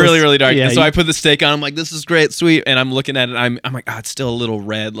it was dark. really, really dark. Yeah, and so you- I put the steak on. I'm like, this is great, sweet. And I'm looking at it. I'm like, it's still a little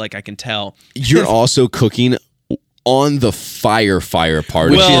red. Like I can tell. You're also cooking on the fire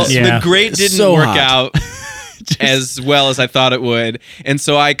part, Well, which is Yeah. the grate didn't so work hot. out as well as I thought it would. And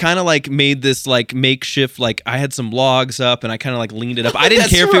so I kind of like made this like makeshift, like I had some logs up and I kind of like leaned it up. I didn't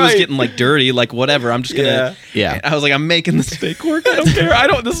That's care if it was right. getting like dirty, like whatever. I'm just going to, I was like, I'm making the steak work. I don't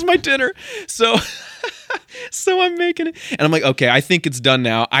care. This is my dinner. So I'm making it. And I'm like, okay, I think it's done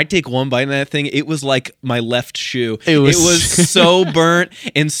now. I take one bite of that thing. It was like my left shoe. It was so burnt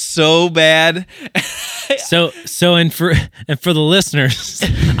and so bad. So and for the listeners,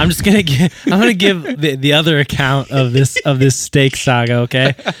 I'm gonna give the other account of this steak saga.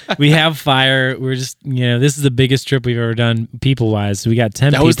 Okay, we have fire. We're just this is the biggest trip we've ever done people wise. So we got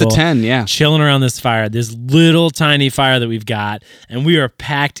 10 That people. was the 10, yeah. chilling around this fire, this little tiny fire that we've got, and we are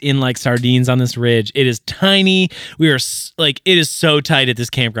packed in like sardines on this ridge. It is tiny. We are like, it is so tight at this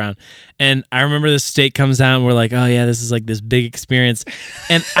campground. And I remember this steak comes out and we're like, oh yeah, this is like this big experience.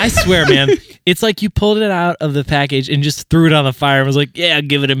 And I swear, man, it's like you pulled it out of the package and just threw it on the fire and was like, yeah,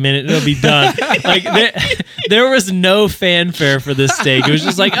 give it a minute, it'll be done. Like there was no fanfare for this steak. It was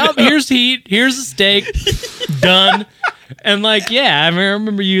just like, oh, here's heat, here's the steak, done. And like, yeah, I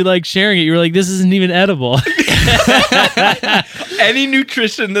remember you like sharing it. You were like, this isn't even edible. Any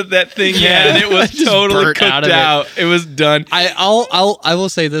nutrition that thing Yeah. had, it was Just totally burnt cooked out of it. out. It was done. I will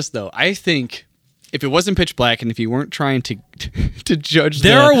say this though. I think if it wasn't pitch black and if you weren't trying to judge,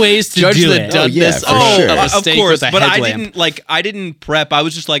 There are ways to judge do the it. Oh, yeah, doneness for sure. of a of steak course, with a but I headlamp. didn't prep. I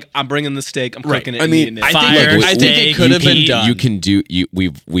was just like, I'm bringing the steak. I'm cooking it. I and mean, eating it. Fire, I think it steak, could have been heat. done. You can do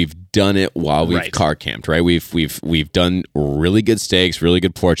we've done it while we've Right. car camped, right? We've done really good steaks, really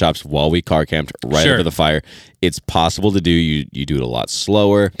good pork chops while we car camped right Sure. over the fire. It's possible to do. You do it a lot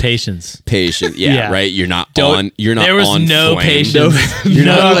slower. Patience. Patient, Yeah. right? You're not Don't- You're not there was on no flame. patience. You're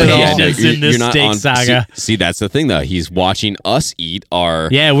No not patience in this steak saga. See, that's the thing though. He's watching us eat our.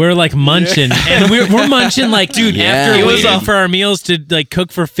 Yeah, we're like munching, and we're munching like, dude. Yeah. After It was waiting a- for our meals to like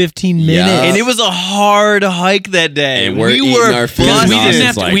cook for 15 minutes, Yeah. and it was a hard hike that day. And we're we eating were our food. because we It's didn't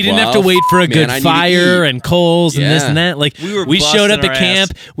have to, like, we didn't have to well, wait for a man, good I need to fire eat. and coals and this Yeah. and that. Like We showed up busting at our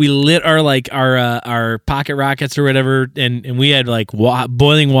camp, we lit our pocket rockets or whatever, and we had like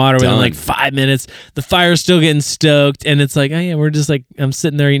boiling water within Done. like 5 minutes. The fire's still getting stoked, and it's like, oh yeah, we're just like, I'm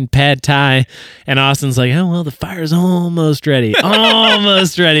sitting there eating pad thai, and Austin's like, oh well, the fire's almost ready,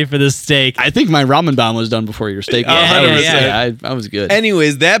 almost ready for this steak. I think my ramen bomb was done before your steak. I was good.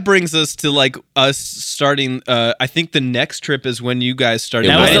 Anyways, that brings us to like us starting. I think the next trip is when you guys started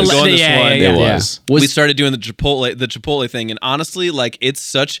That was going the- on this yeah, one. yeah, It yeah. was. We started doing the Chipotle thing, and honestly, like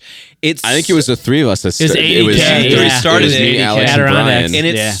it's. I think it was the three of us that It was started. 80K, yeah. Started it was me, it. Alex, and Adirondacks. Brian. and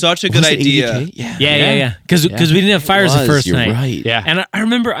it's Yeah. such a good Was it idea. 80K? Yeah. Yeah. Because we didn't have fires the was, first you're night. right. Yeah. And I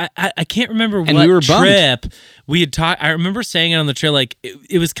remember, I can't remember And what we were bummed. trip we had talked. I remember saying it on the trail, like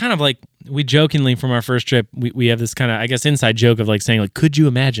it was kind of like we jokingly from our first trip, we have this kind of, I guess, inside joke of like saying like, could you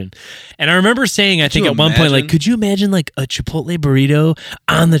imagine? And I remember saying, I think you at one point, like, imagine? could you imagine like a Chipotle burrito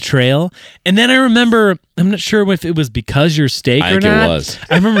on the trail? And then I remember, I'm not sure if it was because your steak I or think it not. was.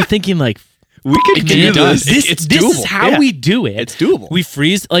 I remember thinking like, We could do this. This It's is doable. how Yeah. we do it. It's doable. We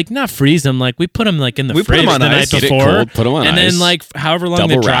freeze, like not freeze them, like we put them like in the We put fridge 'em on the ice, night get it before, cold, put 'em on and ice, then like however long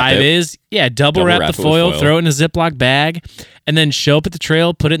double the wrap drive it. is, double wrap the wrap it with foil, foil. throw it in a Ziploc bag, and then show up at the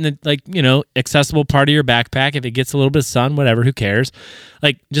trail, put it in the accessible part of your backpack. If it gets a little bit of sun, whatever, who cares?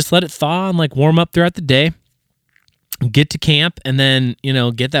 Like just let it thaw and like warm up throughout the day. Get to camp and then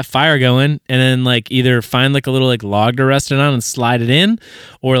get that fire going, and then like either find like a little like log to rest it on and slide it in,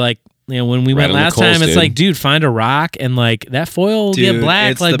 or like when we Right went on the last coals, time, it's dude. like, dude, find a rock and like that foil will get Dude,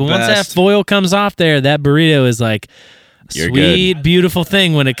 black. it's Like, the but once that best. foil comes off there, that burrito is like a You're sweet, beautiful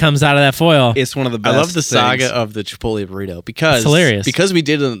thing when it comes out of that foil. It's one of the I best. love the saga things. of the Chipotle burrito because It's hilarious. Because we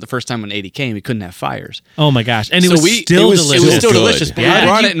did it the first time when 80 came, we couldn't have fires. Oh my gosh, and it So was still it was delicious. It was still Good. delicious. But Yeah. we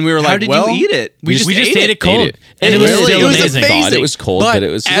brought it and we were like, How did well, you eat it? We just ate it. cold, Ate it. and it was Really? still It was amazing. Thought it was cold, but it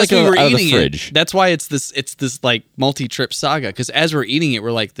was as like we were out of the eating fridge. it, that's why it's this like multi-trip saga. Because as we're eating it,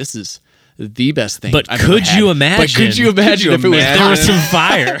 we're like, this is the best thing. But I've could ever had. you imagine? But could you imagine if it was There was hot? some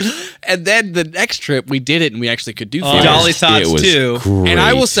fire. And then the next trip, we did it and we actually could do Oh, fires. Dolly thoughts It was too. great. And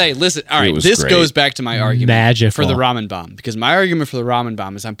I will say, listen, all It right, was this great. goes back to my argument Magical. for the ramen bomb. Because my argument for the ramen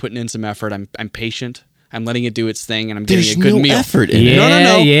bomb is I'm putting in some effort. I'm patient. I'm letting it do its thing, and I'm getting There's a good no meal. effort in Yeah, it.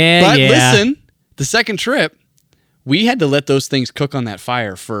 No. yeah, But yeah. listen, the second trip, we had to let those things cook on that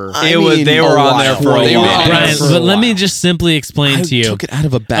fire for. They were on there for a while. Brian, but let me just simply explain to you. took it out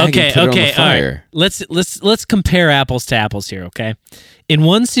of a bag and put it on the fire. All right. Let's compare apples to apples here, okay? In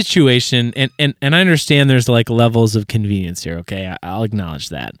one situation, and I understand there's like levels of convenience here, okay? I'll acknowledge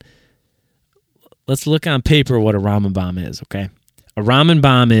that. Let's look on paper what a ramen bomb is, okay? A ramen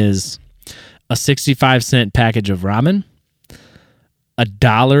bomb is a 65-cent package of ramen,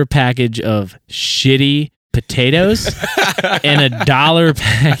 $1 package of shitty potatoes, and $1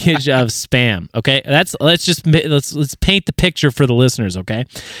 package of Spam. Okay, let's paint the picture for the listeners. Okay,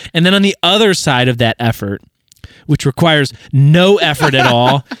 and then on the other side of that effort, which requires no effort at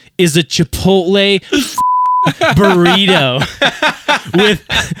all, is a Chipotle burrito with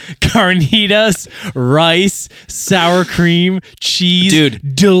carnitas, rice, sour cream, cheese.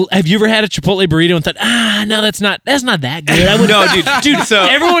 Dude, have you ever had a Chipotle burrito and thought, no, that's not that good? I would, no, dude. So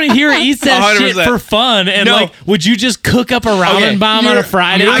everyone here eats that 100%. Shit for fun, and would you just cook up a ramen bomb on a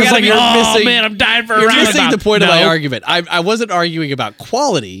Friday? I was like, man, I'm dying for a ramen bomb. You're missing the point of my argument. I wasn't arguing about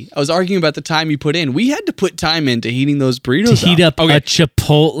quality. I was arguing about the time you put in. We had to put time into heating those burritos. To heat up a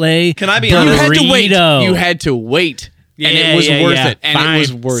Chipotle. Can I be honest? honest? You had to wait. And it was worth it. And Fine. it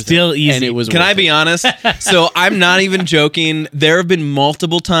was worth Still it. easy. And it was Can I be honest? So I'm not even joking. There have been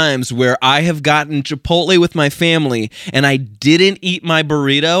multiple times where I have gotten Chipotle with my family and I didn't eat my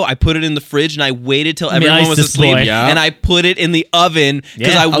burrito. I put it in the fridge and I waited till everyone was asleep and I put it in the oven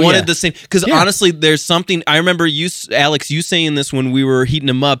because I wanted the same. Because honestly, there's something. I remember you, Alex, you saying this when we were heating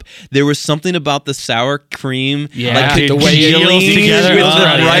them up. There was something about the sour cream, like the way it congealing together with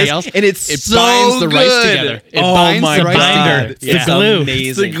the rice, and it so binds the rice together. It binds the rice binder. together. It's the glue. Amazing.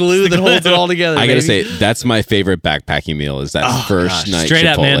 It's the glue that holds it all together. I gotta say, that's my favorite backpacking meal. Is that first night Straight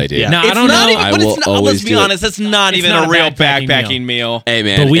Chipotle, up, man. dude. Yeah. No, It's I don't not know. even- I but will it's not, always let's be do it. honest, that's not even not a a real backpacking backpacking meal. Hey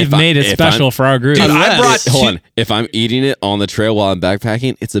man, But we've made it if special I'm- for our group. Dude, I brought Hold on. If I'm eating it on the trail while I'm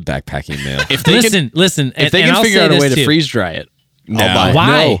backpacking, it's a backpacking meal. Listen. If they can figure out a way to freeze dry it, I'll buy it.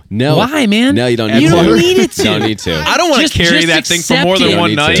 Why? No. Why, man? No, you don't You need don't to. need it to. You don't need to. I don't want to carry that thing for more than You don't one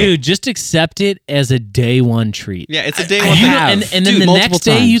need night. to. Dude, just accept it as a day one treat. Yeah, it's a day You one know, thing. and then the multiple next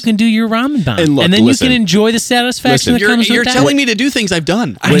day times. you can do your ramen bomb, And look, then listen. you can enjoy the satisfaction that comes You're with that. telling me to do things I've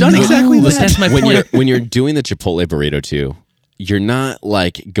done. I've done No, exactly but that. that's my point. When you're doing the Chipotle burrito too, you're not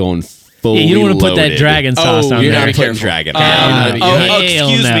like going fully You don't want to put that loaded. dragon sauce on You're there. not putting dragon.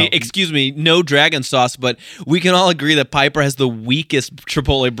 Excuse me, no dragon sauce, but we can all agree that Piper has the weakest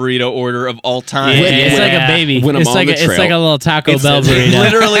Chipotle burrito order of all time. Yeah, it's like a baby. When I'm It's on like the it's trail- like a little Taco Bell It burrito.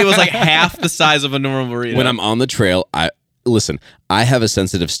 literally was like half the size of a normal burrito. When I'm on the trail, listen. I have a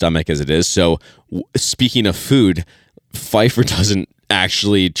sensitive stomach as it is. So speaking of food, Pfeiffer doesn't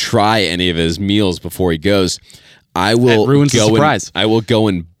actually try any of his meals before he goes. I will ruins the go surprise. I will go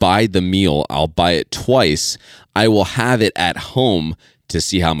and buy the meal. I'll buy it twice. I will have it at home to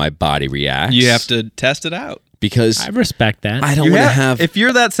see how my body reacts. you have to test it out. because I respect that. I don't want to have. If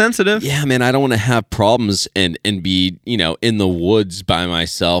you're that sensitive, Yeah, man, I don't want to have problems and be, in the woods by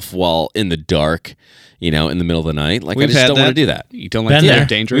myself while in the dark, in the middle of the night. Like, We've I just had don't want to that. do that. You don't like Been to there. get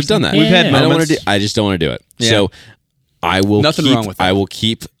dangerous. We've done that. We've had I don't want moments. to I just don't want to do it. Yeah. So I will Nothing keep, wrong with that. I will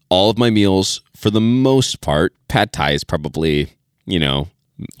keep all of my meals for the most part. Pad Thai is probably,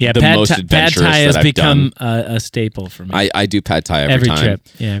 Yeah, the pad, most pad adventurous Thai has that I've become a staple for me. I do Pad Thai every time. trip.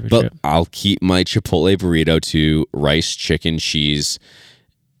 Yeah, every But trip. I'll keep my Chipotle burrito to rice, chicken, cheese,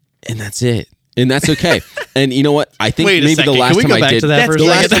 and that's it. And that's okay. And you know what? I think Wait a maybe second. the Can last we time go I back did to that for a the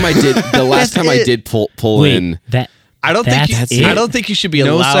last second? time I did the last time I did pull Wait, in. I don't think That's you, it? I don't think you should be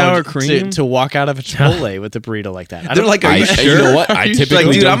No allowed sour cream? to walk out of a Chipotle with a burrito like that. I they're don't like, are I, you sure? You know what? I typically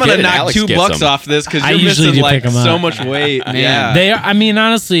Like, dude, don't I'm gonna get it. knock Alex $2 gets them. off this because I you're usually missing do pick like 'em so up. much weight. Man. Yeah, They are. I mean,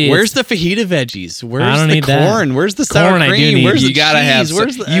 honestly, Where's the fajita veggies? Where's I don't the need that. corn? Where's the sour Corn I do cream? need. Where's You the gotta have cheese?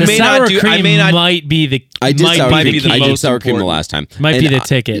 Where's some- the you the may sour not do- I cream may not- might be the. I did might sour be cream. the the I did most sour cream the important. last time. Might And be the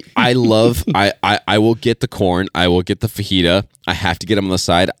ticket. I love. I will get the corn. I will get the fajita. I have to get them on the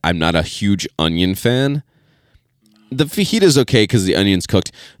side. I'm not a huge onion fan. The fajita's okay because the onion's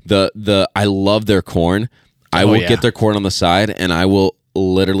cooked. I love their corn. I will yeah. get their corn on the side, and I will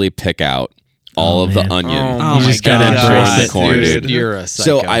literally pick out all of man. the onion. Oh You just gotta embrace it. corn, dude. dude. You're a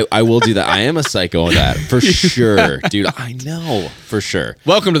psycho. So I will do that. I am a psycho on that for sure, dude. I know for sure.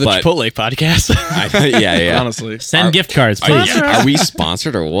 Welcome to the But- Chipotle podcast. honestly. Honestly, Send gift cards, please. are we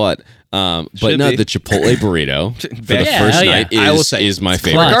sponsored or what? But Should no, be. the Chipotle burrito for the Yeah, first hell yeah. night I will say, is my clutch.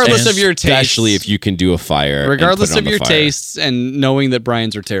 favorite. regardless man. of your tastes, Especially if you can do a fire. regardless and put it of on your the fire. tastes, and knowing that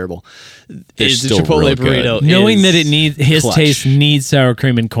Brian's are terrible, They're is the still Chipotle real good. burrito. Knowing is that it needs his clutch. taste needs sour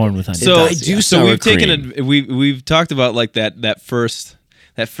cream and corn with onion. So, I do so sour we've taken cream. we've talked about like that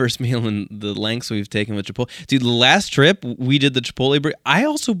that first meal and the lengths we've taken with Chipotle. Dude, the last trip we did the Chipotle burrito. I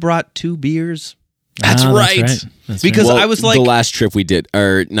also brought 2 beers. That's right. That's Because right. I was like, the last trip we did,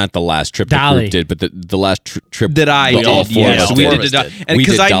 or not the last trip the Dolly. group did, but the last trip that I all did. four of Yeah, us we did. did. And We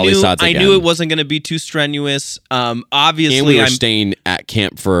because did Dolly Sods I knew again. it wasn't going to be too strenuous. Obviously, And we were I'm staying at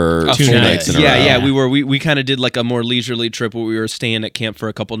camp for Two 2 nights. nights in a row. yeah, we were. We kind of did like a more leisurely trip where we were staying at camp for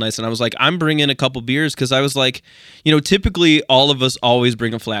a couple nights, and I was like, I'm bringing a couple beers because I was like, typically all of us always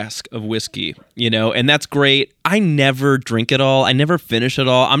bring a flask of whiskey, and that's great. I never drink it all. I never finish it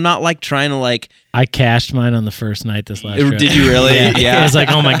all. I'm not like trying to like. I cashed mine on the first night this last trip. Did you really? Yeah. It was like,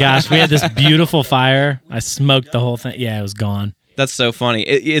 oh my gosh, we had this beautiful fire. I smoked the whole thing. Yeah, it was gone. That's so funny.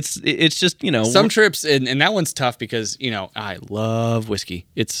 It's just Some trips, and that one's tough because I love whiskey.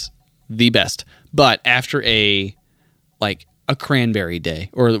 It's the best. But after a cranberry day,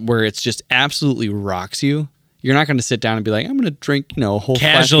 or where it's just absolutely rocks you, you're not going to sit down and be like, I'm going to drink a whole Casually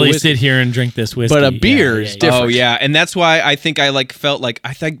flask of whiskey. sit here and drink this whiskey. But a beer is different. Oh yeah, and that's why I think I felt like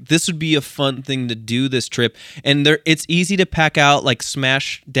I think this would be a fun thing to do this trip. And it's easy to pack out,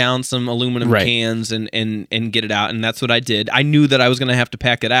 smash down some aluminum Right. cans and get it out, and that's what I did. I knew that I was going to have to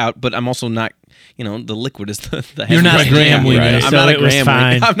pack it out, but I'm also not. The liquid is the You're not a gram wiener, right. so I'm not a it was gram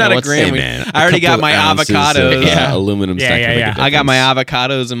fine. wiener. I'm not a Let's gram say, wiener. man, I already a got couple my ounces of, avocados. aluminum Yeah, stack yeah, can make a yeah. difference. I got my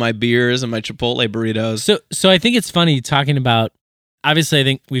avocados and my beers and my Chipotle burritos. So I think it's funny talking about. Obviously, I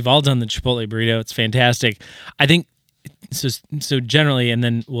think we've all done the Chipotle burrito. It's fantastic. I think so generally, and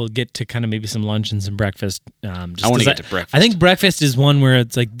then we'll get to kind of maybe some lunch and some breakfast. Just I want 'cause to get to breakfast. I think breakfast is one where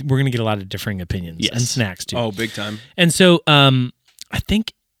it's like we're going to get a lot of differing opinions Yes. and snacks too. Oh, big time. And so I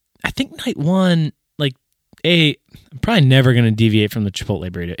think night one, I'm probably never going to deviate from the Chipotle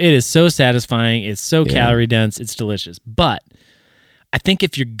burrito. It is so satisfying. It's so calorie dense. It's delicious. But I think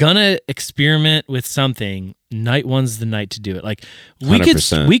if you're going to experiment with something, night one's the night to do it. We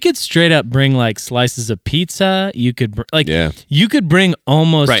 100%. could straight up bring slices of pizza. You could you could bring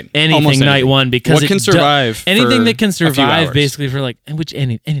almost Right. anything Almost night anything. one because What can survive anything for that can a few survive hours. basically for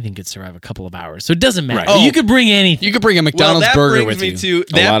anything could survive a couple of hours. So it doesn't matter. Right. Oh. You could bring anything. You could bring a McDonald's burger with you.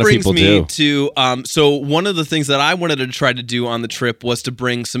 lot of people do. So one of the things that I wanted to try to do on the trip was to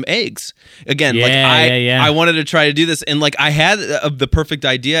bring some eggs. Again, Yeah. I wanted to try to do this, and I had the perfect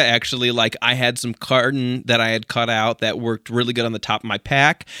idea actually. I had some carton that I had cut out that worked really good on the top of my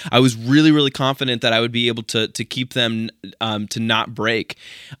pack. I was really, really confident that I would be able to keep them to not break.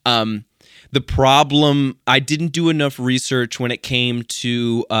 The problem, I didn't do enough research when it came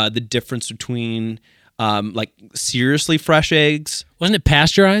to the difference between seriously fresh eggs. Wasn't it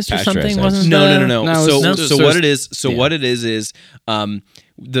pasteurized or something? Pasteurized Wasn't No. No, What it is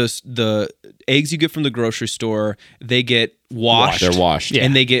the eggs you get from the grocery store, they get washed. They're washed.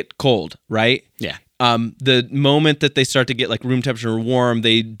 And they get cold, right? Yeah. The moment that they start to get room temperature or warm,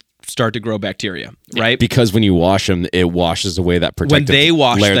 they start to grow bacteria, right? Because when you wash them, it washes away that protective they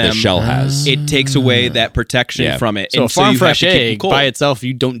wash layer them, the shell has. It takes away that protection Yeah. from it. So a farm you have fresh to keep them egg cold. by itself, if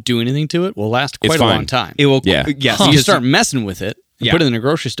you don't do anything to it, will last It's quite a fine. long time. It will. Yeah. Yes. You because- start messing with it and Yeah. put it in a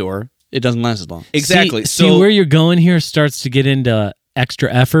grocery store, it doesn't last as long. exactly. See where you're going here starts to get into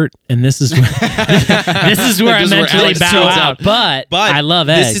extra effort, and this is where, this is where I This is where mentally Alex bow throws out. But I love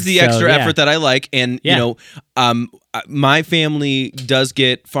eggs. This is the so, extra yeah. effort that I like, and my family does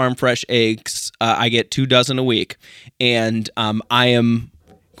get farm fresh eggs. I get 2 dozen a week, and I am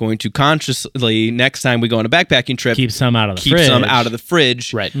going to consciously next time we go on a backpacking trip Keep some out of the keep fridge. some out of the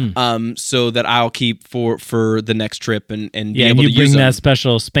fridge, Right. so that I'll keep for the next trip and be Yeah, and able you to bring use that them.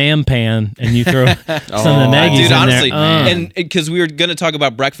 special Spam pan, and you throw some of the Maggies Dude, in honestly, there. and because we were going to talk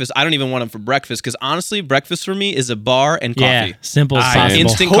about breakfast, I don't even want them for breakfast because honestly, breakfast for me is a bar and coffee. Yeah, simple as possible.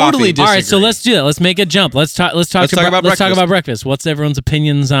 Instant totally coffee. All right, so disagree. let's do that. Let's make a jump. Let's talk talk about breakfast. What's everyone's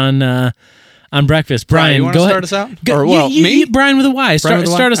opinions on breakfast? Brian, you Brian, wanna go start ahead. us out? Or, well, me? Brian with a Y. Start with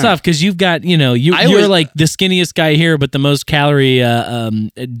a Y? us All right. off because you've got you're was- like the skinniest guy here, but the most calorie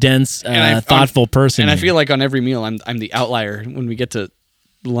dense, thoughtful person. And I here. feel like on every meal, I'm the outlier when we get to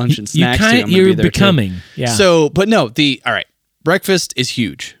lunch and you snacks. too, I'm gonna you're be there too. becoming. Yeah. So, but no, all right, breakfast is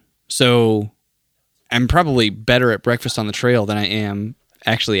huge. So I'm probably better at breakfast on the trail than I am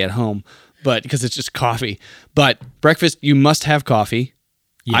actually at home, but because it's just coffee. But breakfast, you must have coffee.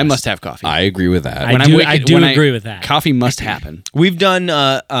 Yes. I must have coffee. I agree with that. I When do- I'm waking- when agree with that. Coffee must happen. We've done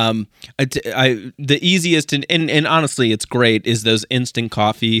the easiest and honestly, it's great is those instant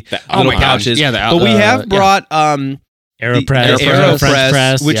coffee oh little my gosh. pouches. Yeah, but we have brought AeroPress, the French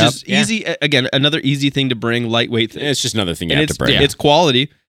press. which Yep. is easy. Again, another easy thing to bring, lightweight. It's just another thing you And have to bring. it's quality.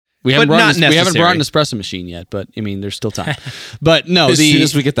 We haven't But brought not we haven't brought an necessary. espresso machine yet, but I mean, there's still time. But no, As soon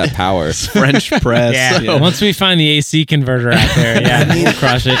as we get that power, French press. Yeah. Once we find the AC converter out there, we'll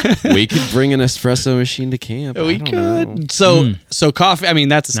crush it. we could bring an espresso machine to camp. we I don't know. could. So coffee. I mean,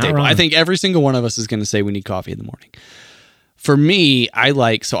 that's a Not staple. wrong. I think every single one of us is going to say we need coffee in the morning. For me, I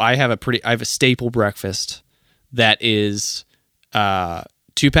have a staple breakfast that is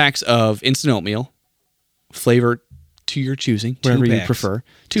 2 packs of instant oatmeal, flavor to your choosing, whatever you packs. prefer.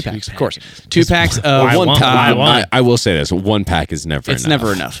 2 packs, of course. 2 packs of Why one pack? I will say this: 1 pack is never. It's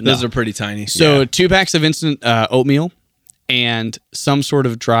never enough. Those no. are pretty tiny. So 2 packs of instant oatmeal and some sort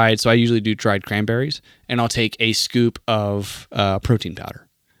of dried. So I usually do dried cranberries, and I'll take a scoop of protein powder,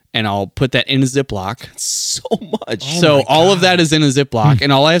 and I'll put that in a Ziploc. so much. So all of that is in a Ziploc,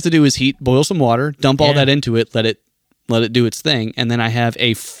 and all I have to do is boil some water, dump all that into it, let it do its thing, and then I have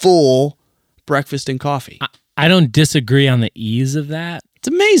a full breakfast and coffee. I don't disagree on the ease of that. It's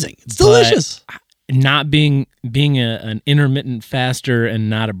amazing. It's But- delicious. Not being an intermittent faster and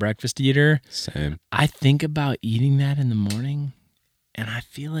not a breakfast eater, Same. I think about eating that in the morning, and I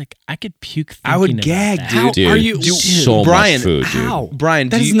feel like I could puke. I would thinking gag, about dude. that. Dude, are you- so Brian, much food, dude. How? Brian,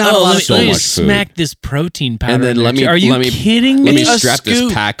 That do is you, not a lot let of me, so let me much food. smack this protein powder. And then in let there. me. Are you let me, kidding Let me? me strap this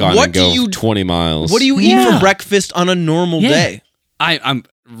scoop. pack on What and do go you- 20 miles. what do you eat Yeah. for breakfast on a normal Yeah. day? I'm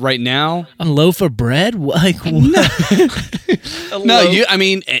right now. A loaf of bread? Like what? No, I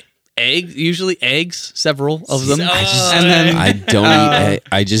mean eggs. Usually eggs, several of them, and then I don't eat.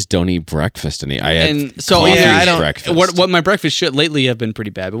 I just don't eat breakfast. I had and so coffee yeah, I as don't- breakfast. What my breakfast should lately have been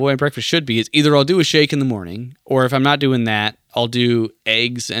pretty bad, but what my breakfast should be is either I'll do a shake in the morning, or if I'm not doing that, I'll do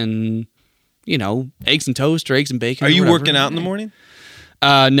eggs and eggs and toast or eggs and bacon. Are or you whatever. working out in the morning?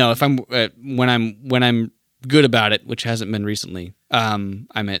 No, if I'm when I'm good about it, which hasn't been recently. I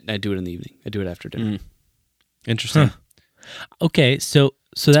do it in the evening. I do it after dinner. Interesting. Okay, so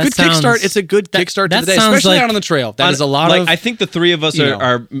that Good sounds kickstart. It's a good kickstart to that the day, sounds especially like- out on the trail. That is a lot like, of. I think the three of us you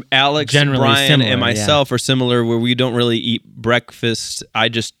are Alex, generally Brian, similar, and myself are similar, where we don't really eat breakfast. I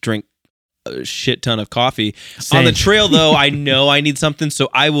just drink a shit ton of coffee. On the Same. trail, though, I know I need something, so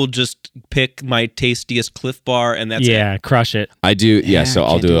I will just pick my tastiest Cliff Bar, and that's it. crush it. I do. Yeah. So I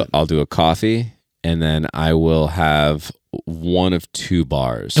I'll can't do. do A, it. I'll do a coffee, and then I will have one of 2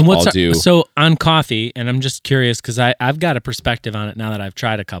 bars. And what's I'll do. so on coffee? And I'm just curious because I've got a perspective on it now that I've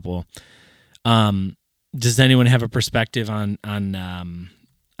tried a couple. Does anyone have a perspective on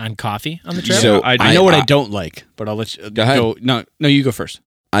coffee on the trail? So I know what I don't like, but I'll let you Go ahead. No, you go first.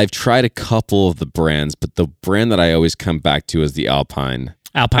 I've tried a couple of the brands, but the brand that I always come back to is the Alpine.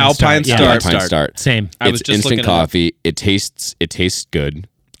 Alpine Start. Start. Yeah. Alpine Start. Same. I was It's just instant looking it up. coffee. It tastes good.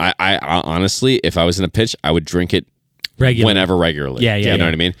 I honestly, if I was in a pitch, I would drink it regularly. Yeah, yeah, You know yeah.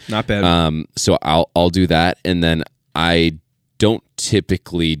 what I mean? Not bad. So I'll do that, and then I don't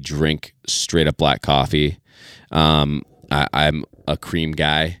typically drink straight up black coffee. I'm a cream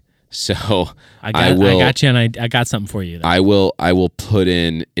guy, so I will. got you, and I got something for you. I will put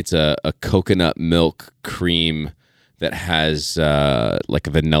in. It's a coconut milk cream that has like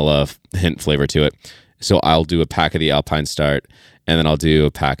a vanilla hint flavor to it. So I'll do a pack of the Alpine Start, and then I'll do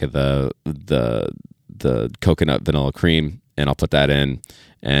a pack of the coconut vanilla cream, and I'll put that in,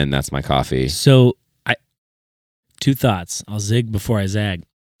 and that's my coffee. So, 2 thoughts. I'll zig before I zag.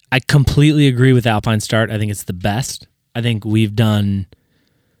 I completely agree with Alpine Start. I think it's the best. I think we've done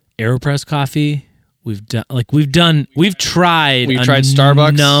AeroPress coffee. We've tried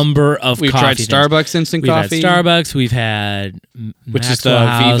Starbucks. number of We've tried coffee things. Starbucks instant We've coffee. had Starbucks. We've had Which is Maxwell the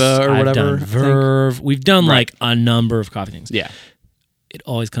House, Viva or I've whatever, done I think. Verve. We've done Right. like a number of coffee things. Yeah. It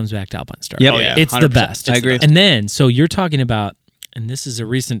always comes back to Alpine Start. Yep. Oh, yeah. It's the 100%. best. I agree. And then, so you're talking about, and this is a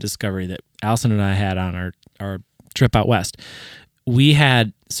recent discovery that Allison and I had on our trip out west.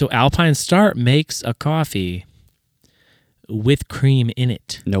 So Alpine Start makes a coffee with cream in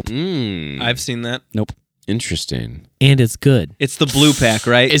it, Nope. I've seen that. Nope. Interesting. and it's good. It's the blue pack,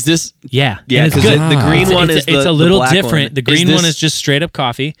 right? Is this? Yeah, Yeah, and it's 'cause good. the green It's- one it's, is it's the a little black different. one. The green Is one this- is just straight up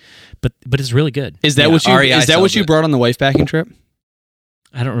coffee, but it's really good. Is that Yeah, what you? REI Is that what sells you it. brought on the wife packing trip?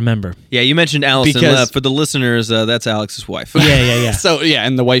 I don't remember. Yeah, you mentioned Allison. Because- For the listeners, that's Alex's wife. Yeah. So yeah,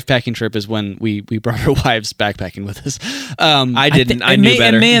 and the wife packing trip is when we brought our wives backpacking with us. I didn't. I, it knew may,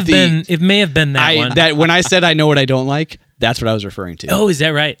 better. It may have been. It may have been that one. That when I said I know what I don't like, that's what I was referring to. Oh, is that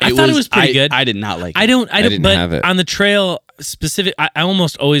right? I thought it was pretty good. I did not like it. I don't. didn't But have it. on the trail, specific. I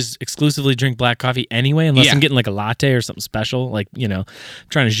almost always exclusively drink black coffee anyway, unless Yeah. I'm getting like a latte or something special, like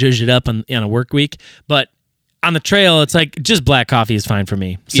trying to zhuzh it up on a work week. But on the trail, it's like just black coffee is fine for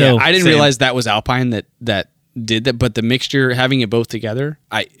me. So I didn't same. realize that was Alpine. That did that, but the mixture, having it both together,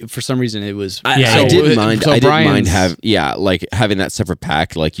 for some reason it was. I didn't mind. I didn't mind having that separate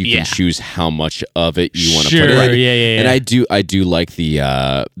pack. Like you can choose how much of it you want to put in. And I do like the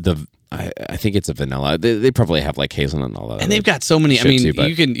I think it's a vanilla. They probably have like hazelnut and all that. And they've got so many. I mean,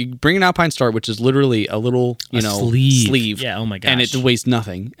 you bring an Alpine Start, which is literally a little, sleeve. Yeah. Oh my gosh. And it weighs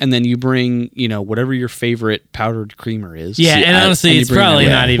nothing. And then you bring, whatever your favorite powdered creamer is. Yeah. And honestly, it's probably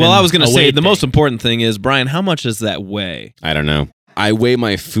not even. Well, I was going to say the most important thing is, Brian, how much does that weigh? I don't know. I weigh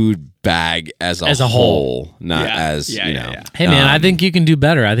my food bag as a whole, not as you know. Hey man, I think you can do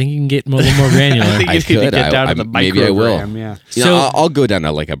better. I think you can get a little more granular. I think you could get down to the maybe I will. Yeah. So I'll go down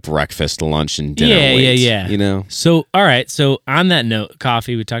to like a breakfast, lunch, and dinner. Yeah. You know. So all right. So on that note,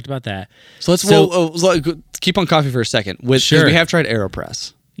 coffee. We talked about that. So let's keep on coffee for a second. We have tried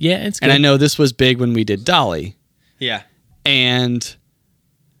AeroPress. Yeah, it's good. And I know this was big when we did Dolly. Yeah. And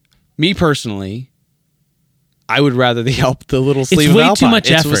me personally, I would rather the little sleeve of Alpine. It's way too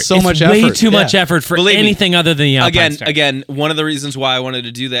much effort. It's way too much effort for anything other than the Alpine Start. Again, one of the reasons why I wanted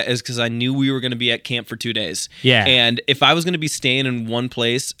to do that is because I knew we were going to be at camp for 2 days. Yeah. And if I was going to be staying in one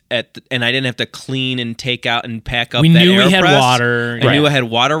place and I didn't have to clean and take out and pack up we that knew we had AeroPress, water. I knew I had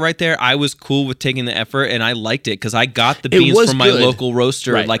water right there. I was cool with taking the effort, and I liked it because I got the beans from my local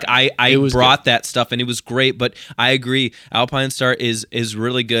roaster. Right. Like I brought that stuff, and it was great. But I agree, Alpine Start is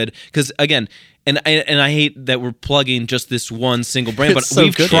really good because again. And I hate that we're plugging just this one single brand, but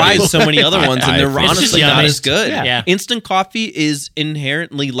we've tried so many other ones, and they're honestly not as good. Yeah. Instant coffee is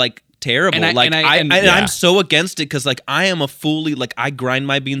inherently like terrible. I'm so against it because like I am a fully like I grind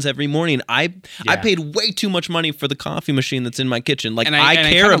my beans every morning. I paid way too much money for the coffee machine that's in my kitchen. Like I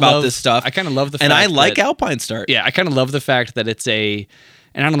care about this stuff. I kind of love the fact and I like Alpine Start. Yeah, I kind of love the fact that it's and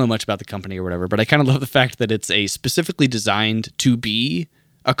I don't know much about the company or whatever, but I kind of love the fact that it's specifically designed to be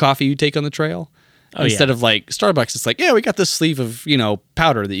a coffee you take on the trail. Instead of like Starbucks, it's like, we got this sleeve of,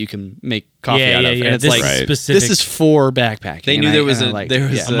 powder that you can make coffee out of. And it's like, this is for backpacking. They knew there was a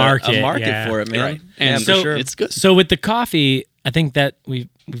market for it, man. Right. And so for sure. It's good. So with the coffee, I think that we've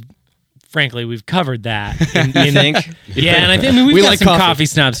covered that. You think? Yeah, and I think we've got some coffee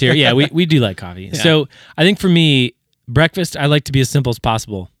snobs here. Yeah, we do like coffee. Yeah. So I think for me, breakfast, I like to be as simple as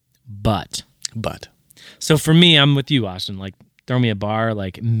possible. But. So for me, I'm with you, Austin. Like, throw me a bar,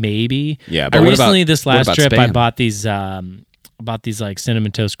 like maybe. Yeah, but recently this last trip, I bought these like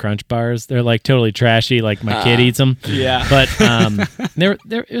cinnamon toast crunch bars. They're like totally trashy. Like my kid eats them. Yeah, but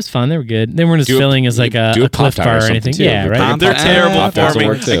it was fun. They were good. They weren't as filling as like a Cliff Bar or anything. Too. Yeah, right. They're terrible for me.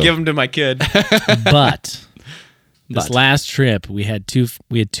 I give them to my kid. But this last trip, we had two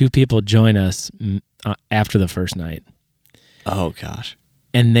people join us after the first night. Oh gosh!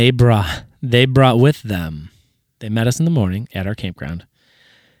 And they brought with them. They met us in the morning at our campground,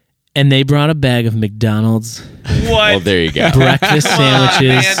 and they brought a bag of McDonald's. What? Well, there you go. Breakfast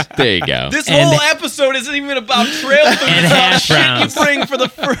sandwiches. There you go. This whole episode isn't even about trail food. And hash browns. You bring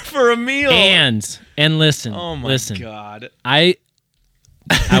for a meal. And listen. Oh my God. I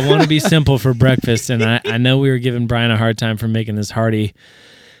want to be simple for breakfast, and I know we were giving Brian a hard time for making this hearty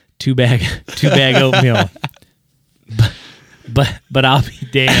two bag oatmeal. But I'll be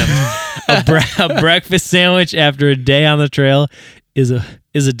damned. A breakfast sandwich after a day on the trail is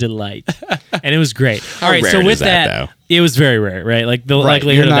a delight, and it was great. All right, so with that, it was very rare, right? Like the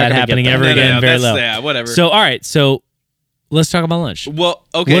likelihood of that happening ever again, very low. Yeah, whatever. So all right, so let's talk about lunch. Well,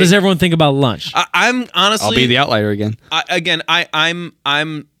 okay. What does everyone think about lunch? I'm honestly, I'll be the outlier again.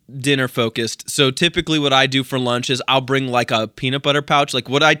 I'm dinner focused. So typically what I do for lunch is I'll bring like a peanut butter pouch. Like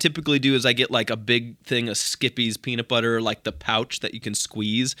what I typically do is I get like a big thing of Skippy's peanut butter, like the pouch that you can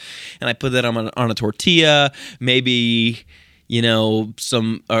squeeze, and I put that on a tortilla, maybe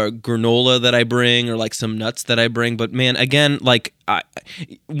some granola that I bring or like some nuts that I bring. But man, again, like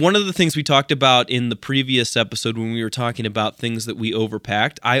one of the things we talked about in the previous episode when we were talking about things that we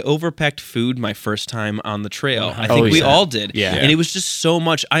overpacked, I overpacked food my first time on the trail. I think we all did. Yeah. And it was just so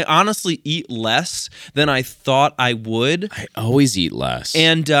much. I honestly eat less than I thought I would. I always eat less.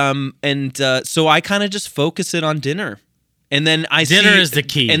 And so I kind of just focus it on dinner. And then dinner is the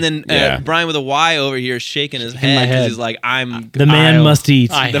key. And then Brian with a Y over here is shaking his head because he's like, the man must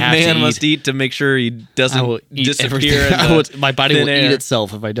eat. The man must eat to make sure he doesn't disappear. My body will eat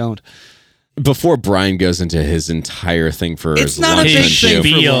itself if I don't. Before Brian goes into his entire thing for it's his not lunch a big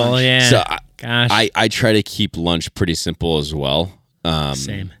thing for lunch. Yeah. So Gosh. I try to keep lunch pretty simple as well.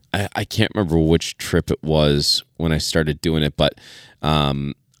 Same. I can't remember which trip it was when I started doing it, but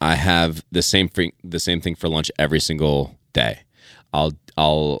I have the same thing for lunch every single day.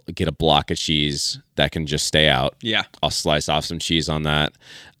 I'll get a block of cheese that can just stay out. Yeah. I'll slice off some cheese on that.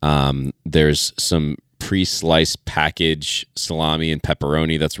 There's some pre-sliced package salami and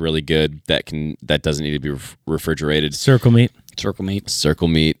pepperoni that's really good. That doesn't need to be refrigerated. Circle meat. Circle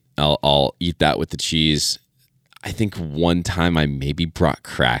meat. I'll eat that with the cheese. I think one time I maybe brought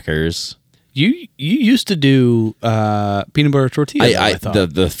crackers. You used to do peanut butter tortillas. I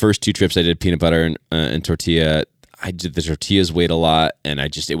thought. The first 2 trips I did peanut butter and tortilla. I did the tortillas weighed a lot, and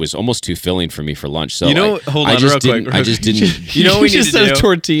it was almost too filling for me for lunch. So hold on real quick. I just didn't. You know what we need to do?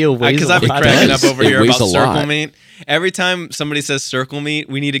 Tortilla weighs because I've been cracking up over It here weighs about a circle lot. meat. Every time somebody says circle meat,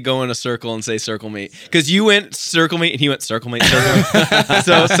 we need to go in a circle and say circle meat. Because you went circle meat and he went circle meat.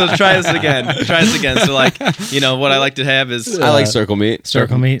 so try this again. So what I like to have is I like circle meat.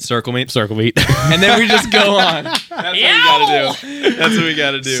 Circle meat. and then we just go on. That's what we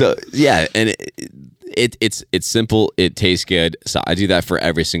got to do. So yeah, and it's simple. It tastes good. So I do that for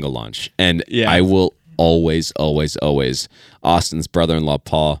every single lunch, and I will always. Austin's brother-in-law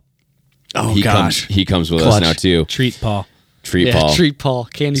Paul. Oh he gosh, he comes with Clutch. us now too. Treat Paul. Treat Paul,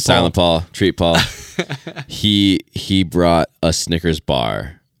 Candy Paul, Silent Paul, Treat Paul. he brought a Snickers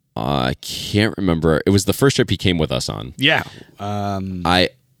bar. I can't remember. It was the first trip he came with us on. Yeah. I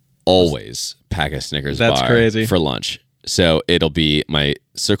always pack a Snickers That's bar crazy. for lunch. So it'll be my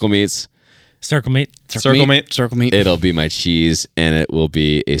circle meats. Circle meat. Circle meat. It'll be my cheese, and it will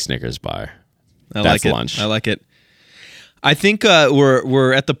be a Snickers bar. That's lunch. I like it. I think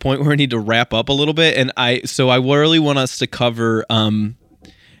we're at the point where we need to wrap up a little bit, and I really want us to cover.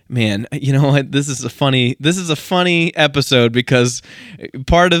 Man, you know what? This is a funny episode because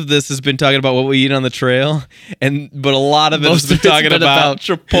part of this has been talking about what we eat on the trail, but a lot of it has been talking about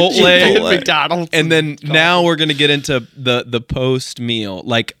Chipotle, McDonald's, and then now we're gonna get into the post meal.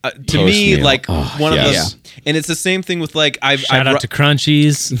 Like to me, Post-meal. like one yes. of the, and it's the same thing with like Shout out to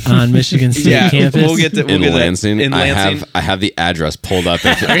Crunchies on Michigan State campus. We'll get In that. Lansing, In Lansing. I have the address pulled up.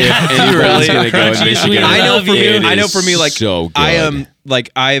 If anybody's gonna go in Crunchies, Michigan, we love you. I know for me, like so good. I am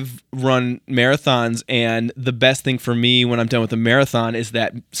like I've run marathons, and the best thing for me when I'm done with a marathon is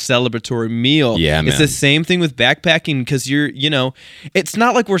that celebratory meal. Yeah, man. It's the same thing with backpacking because it's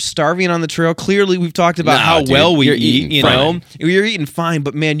not like we're starving on the trail. Clearly, we've talked about No, how dude, well we you're eat. eating fine. You're eating fine,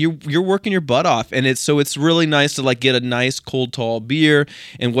 but man, you're working your butt off, and it's really nice to like get a nice cold tall beer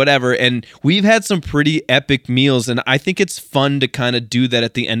and whatever. And we've had some pretty epic meals, and I think it's fun to kind of do that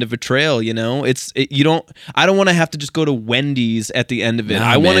at the end of a trail. I don't want to have to just go to Wendy's at the end of it. Nah,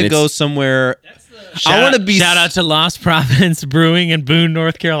 I want to man, go somewhere. I want to be. Shout out to Lost Province Brewing in Boone,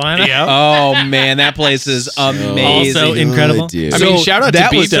 North Carolina. Oh man, that place is amazing. Also incredible. Dude. I mean, shout out to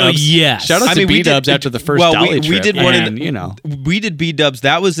that was- B-Dubs. yes. Shout out I to mean, we B-Dubs did- after the first well, Dolly we trip. did one in and, the- We did B-Dubs.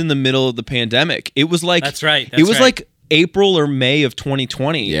 That was in the middle of the pandemic. It was like That's right. it was like April or May of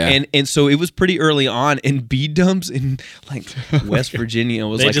 2020. Yeah. And so it was pretty early on. And B-Dubs in like West Virginia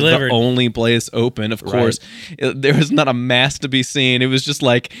was They like delivered. the only place open. Of course, there was not a mask to be seen. It was just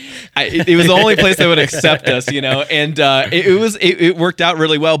like it was the only place that would accept us, And it worked out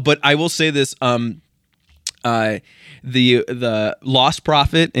really well. But I will say this. The Lost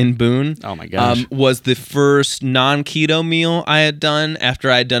Prophet in Boone, Oh my gosh. was the first non-keto meal I had done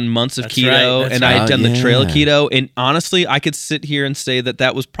after I had done months of That's keto, right, that's and I had right. done the Yeah. trail keto. And honestly, I could sit here and say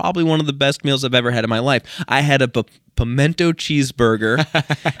that was probably one of the best meals I've ever had in my life. I had a pimento cheeseburger.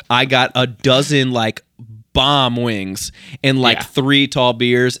 I got a dozen like bomb wings and like 3 tall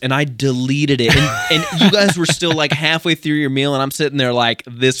beers, and I deleted it. And you guys were still like halfway through your meal, and I'm sitting there like,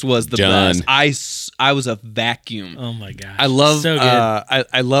 this was the Done. best. I was a vacuum. Oh my gosh. I love so good.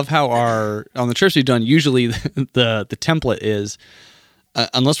 I love how on the trips we've done, usually the template is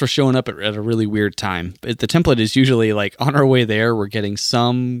unless we're showing up at a really weird time, but the template is usually like on our way there we're getting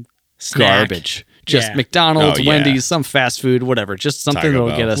some Snack. garbage. Just Yeah. McDonald's, Oh, yeah. Wendy's, some fast food, whatever. Just something Taco that'll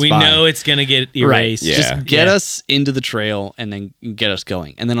Bell. get us we by. know it's going to get Right. erased. Yeah. Just get us into the trail and then get us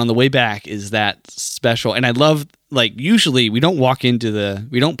going. And then on the way back is that special. And I love, like, usually we don't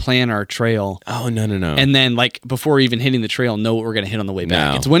plan our trail. Oh no. And then, like, before even hitting the trail, know what we're going to hit on the way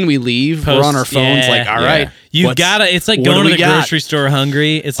back. No. It's when we leave, we're Post- on our phones, yeah. like, all Yeah. right. You've got to, it's like what going do to we the got? grocery store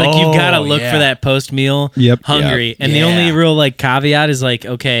hungry. It's like Oh, you've got to look yeah. for that post meal Yep. hungry. Yep. And the Yeah. only real like caveat is like,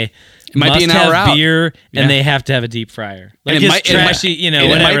 okay, It might be must an hour have out. beer Yeah. and they have to have a deep fryer. Like And it it's might- and it might- trashy, and it might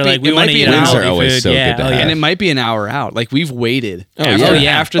whatever. be- Like we it might want to be eat an Wings healthy are always food. so yeah. good to Oh, have. yeah. And it might be an hour out. Like, we've waited Oh, after,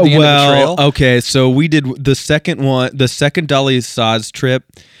 yeah. after the end of the trail. Okay, so we did the second Dolly Sods trip.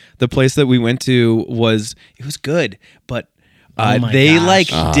 The place that we went to was good, but Oh my they gosh. like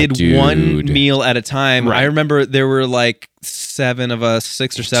Oh, did dude. one meal at a time. Right. I remember there were like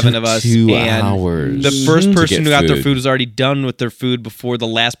 6 or 7 of us. 2 and hours. The first to person get who got their food. food was already done with their food before the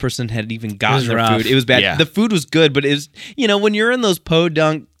last person had even gotten their rough. food. It was bad. Yeah. The food was good, but it was, when you're in those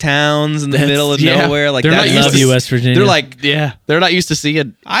podunk towns in the That's- middle of yeah. nowhere, like They're that. not I used love to- you, West Virginia. They're like, Yeah, they're not used to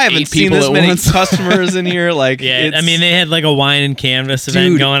seeing. I haven't 8 seen people this at many once. customers in here. Like, yeah, it's, I mean, they had like a wine and canvas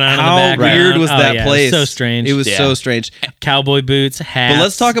event dude, going on in the how background. weird was Oh, that yeah, place? It was so strange. It was Yeah. so strange. Cowboy boots, hats. But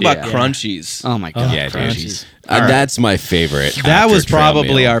let's talk about Yeah. crunchies. Oh my god! Yeah, dude. crunchies. That's my favorite. That after was trail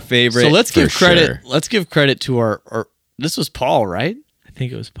probably meal. our favorite. So let's give For credit. sure. Let's give credit to our. This was Paul, right? I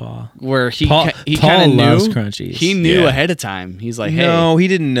think it was Paul. Where he Paul kind Paul of loves knew crunchies. He knew Yeah. ahead of time. He's like, hey, No, he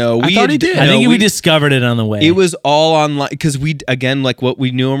didn't know. I thought he did. I think no, we discovered it on the way. It was all online because we, again, like what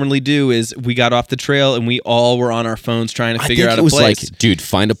we normally do is we got off the trail and we all were on our phones trying to I figure think out it a was place. like, dude,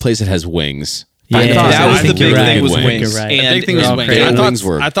 find a place that has wings. Yeah, Find a place that was has the big really thing good was wings. wings. You're right. And the big thing was we're all wings. crazy. I thought, Wings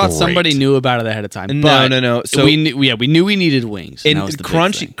were I thought great. somebody knew about it ahead of time. No, but no. So we knew we needed wings. And in that was the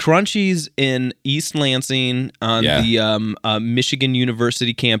big thing. Crunchies in East Lansing on Yeah. the Michigan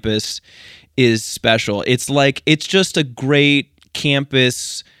University campus is special. It's just a great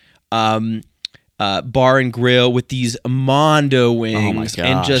campus bar and grill with these Mondo wings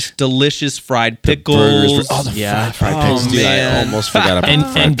and gosh. just delicious fried pickles. Burgers. Oh, the Yeah. fried Oh, pickles, dude. man. I almost forgot about and the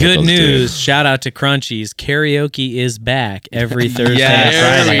fried and good pickles, dude. news, shout out to Crunchies. Karaoke is back every Thursday Yes,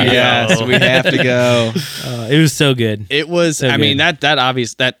 and Friday. yes, we have to go. It was so good. It was. So I mean good.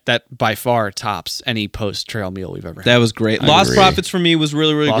 that by far tops any post trail meal we've ever had. That was great. I Lost agree. Profits for me was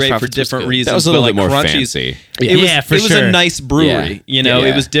really, really Lost great for Profits was different good. reasons. That was a but little bit more Crunchies, fancy. It was, Yeah, for it was sure. a nice brewery. Yeah. It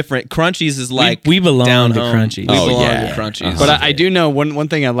Yeah. was different. Crunchies is like we belong down to home. Crunchies. We Oh, belong yeah. to Crunchies. But I do know one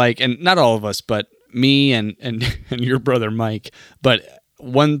thing I like, and not all of us, but me and your brother Mike. But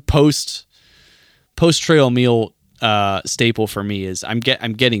one post trail meal staple for me is I'm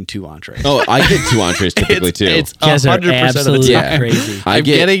getting 2 entrees. Oh, I get 2 entrees typically too. It's You guys are 100% of the absolutely time. crazy. I'm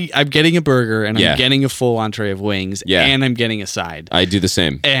I'm getting a burger and Yeah. I'm getting a full entree of wings Yeah. and I'm getting a side. I do the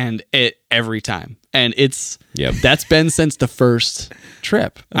same. And it every time. And it's Yep. that's been since the first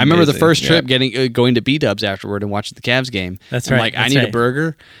trip. I remember the Amazing. first trip going to B-Dubs afterward and watching the Cavs game. That's I'm right, like, I that's need a right.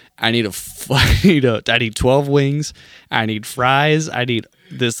 burger. I need I need 12 wings. I need fries. I need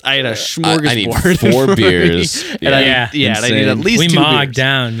this. I had a smorgasbord. I need 4 for me. beers. And Yeah. and I need at Insane. least We 2 mogged beers.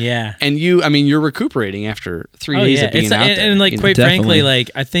 down, yeah. And you're recuperating after 3 Oh days yeah, of being it's out and, there. and like you know? quite Definitely. frankly,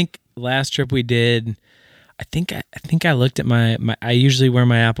 like I think last trip we did, I think I looked at my I usually wear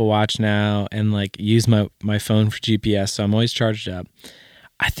my Apple Watch now and like use my phone for GPS, so I'm always charged up.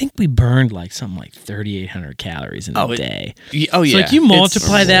 I think we burned like something like 3,800 calories in a day. Oh yeah. So like you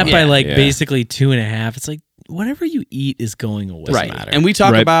multiply that by like Yeah. basically 2.5. It's like whatever you eat is going away. right. matter. And we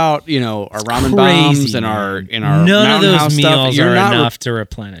talk Right. about our ramen Crazy, bombs and man. our none of Mountain those House meals stuff. are enough to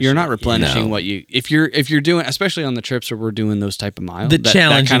replenish. You're not it. replenishing No. what you if you're doing, especially on the trips where we're doing those type of miles, The that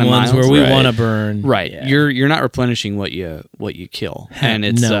challenging kind of ones miles. where we Right. want to burn. Right, Yeah. you're not replenishing what you kill, and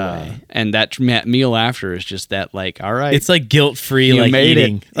it's No way. and that meal after is just that like, all right, It's like guilt free, You like made it.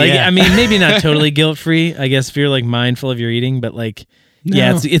 eating. Like Yeah. I mean, maybe not totally guilt free. I guess if you're like mindful of your eating, but like,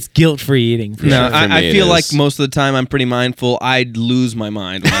 yeah, it's guilt free eating. For No, sure. For I me it feel like is. most of the time I'm pretty mindful. I'd lose my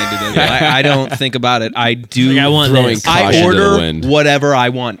mind when I do that. I don't think about it. I do. Like, I want Throwing this. caution I to the order wind. whatever I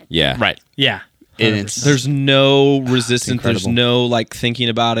want. Yeah. right. Yeah, And it's There's no resistance. There's incredible. no like thinking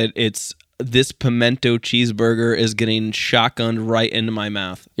about it. It's this pimento cheeseburger is getting shotgunned right into my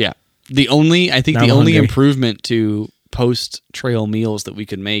mouth. yeah. I think Now the I'm only hungry. improvement to post trail meals that we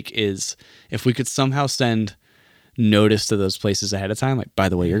could make is if we could somehow send notice to those places ahead of time. Like, by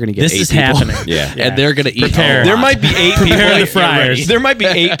the way, you're going to get this 8 is people. happening. Yeah. And they're going to eat. Prepare. a There lot. might be 8 people. Prepare the here- fryers. There might be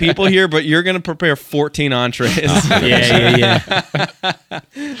 8 people here, but you're gonna prepare 14 entrees. yeah.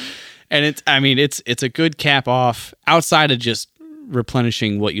 And it's a good cap off outside of just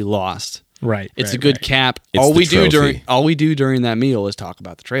replenishing what you lost. Right. It's right, a good right. cap. It's all the we do trophy. during that meal is talk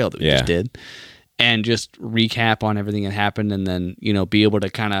about the trail that we Yeah. just did, and just recap on everything that happened, and then be able to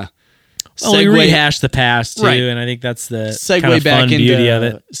kind of Well, we rehash the past too, Right. and I think that's the segue kind of back fun into beauty of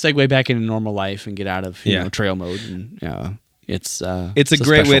it. segue back into normal life and get out of Yeah. trail mode, and it's It's a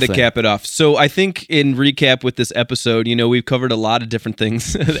great way to special thing. cap it off. So I think in recap with this episode, we've covered a lot of different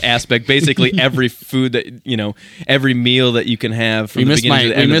things, aspect, basically every food that, every meal that you can have from We the missed beginning to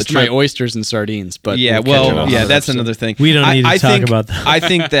the end of the my trip. oysters and sardines, but Yeah, we'll catch it well, on yeah, another that's episode. another thing. We don't need to I talk think, about that. I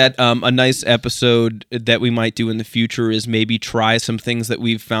think that a nice episode that we might do in the future is maybe try some things that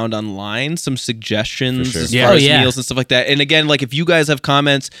we've found online, some suggestions For sure. as Yeah. far Oh, as yeah. meals and stuff like that. And again, like if you guys have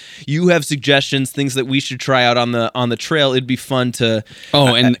comments, you have suggestions, things that we should try out on the trail, it'd be fun to.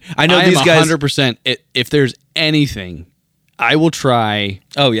 Oh, and I know am these guys. 100%. If there's anything, I will try.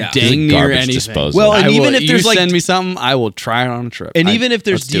 Oh yeah. Dang near Garbage anything. disposal. Well, and I even will- if there's you like send me something, I will try it on a trip. And even if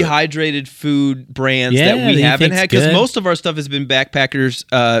there's let's do it. dehydrated food brands Yeah, that that we you haven't think's had, because good. most of our stuff has been Backpackers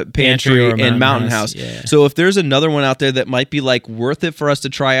Pantry Pantry or and Mountain Mountain House, House. yeah. So if there's another one out there that might be like worth it for us to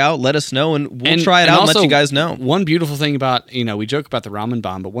try out, let us know and we'll And- try it and out and let also, you guys know. One beautiful thing about, we joke about the ramen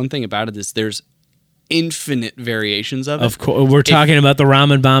bomb, but one thing about it is there's infinite variations of it. Of course, we're talking about the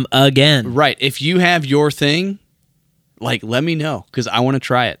ramen bomb again. Right. If you have your thing, like, let me know, because I want to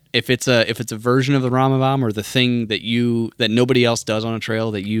try it. If it's a version of the ramen bomb or the thing that nobody else does on a trail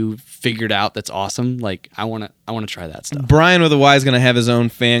that you figured out that's awesome, like I want to try that stuff. Brian with a Y is going to have his own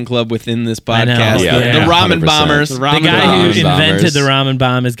fan club within this I know. podcast. Yeah. The Ramen 100%. Bombers. The The ramen guy who Ramen invented bombers. the ramen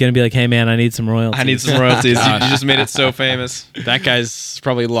bomb is going to be like, "Hey man, I need some royalties." I need some royalties. You just made it so famous. That guy's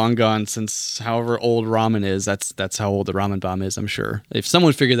probably long gone since however old ramen is. That's how old the ramen bomb is, I'm sure. If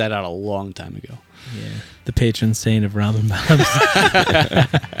someone figured that out a long time ago. Yeah, the patron saint of ramen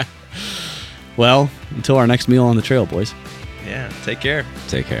bombs. Well, until our next meal on the trail, boys. Yeah. Take care.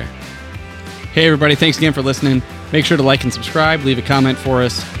 Take care. Hey, everybody. Thanks again for listening. Make sure to like and subscribe, leave a comment for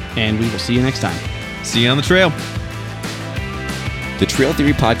us, and we will see you next time. See you on the trail. The Trail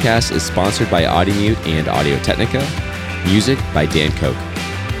Theory Podcast is sponsored by Audiomute and Audio Technica. Music by Dan Koch.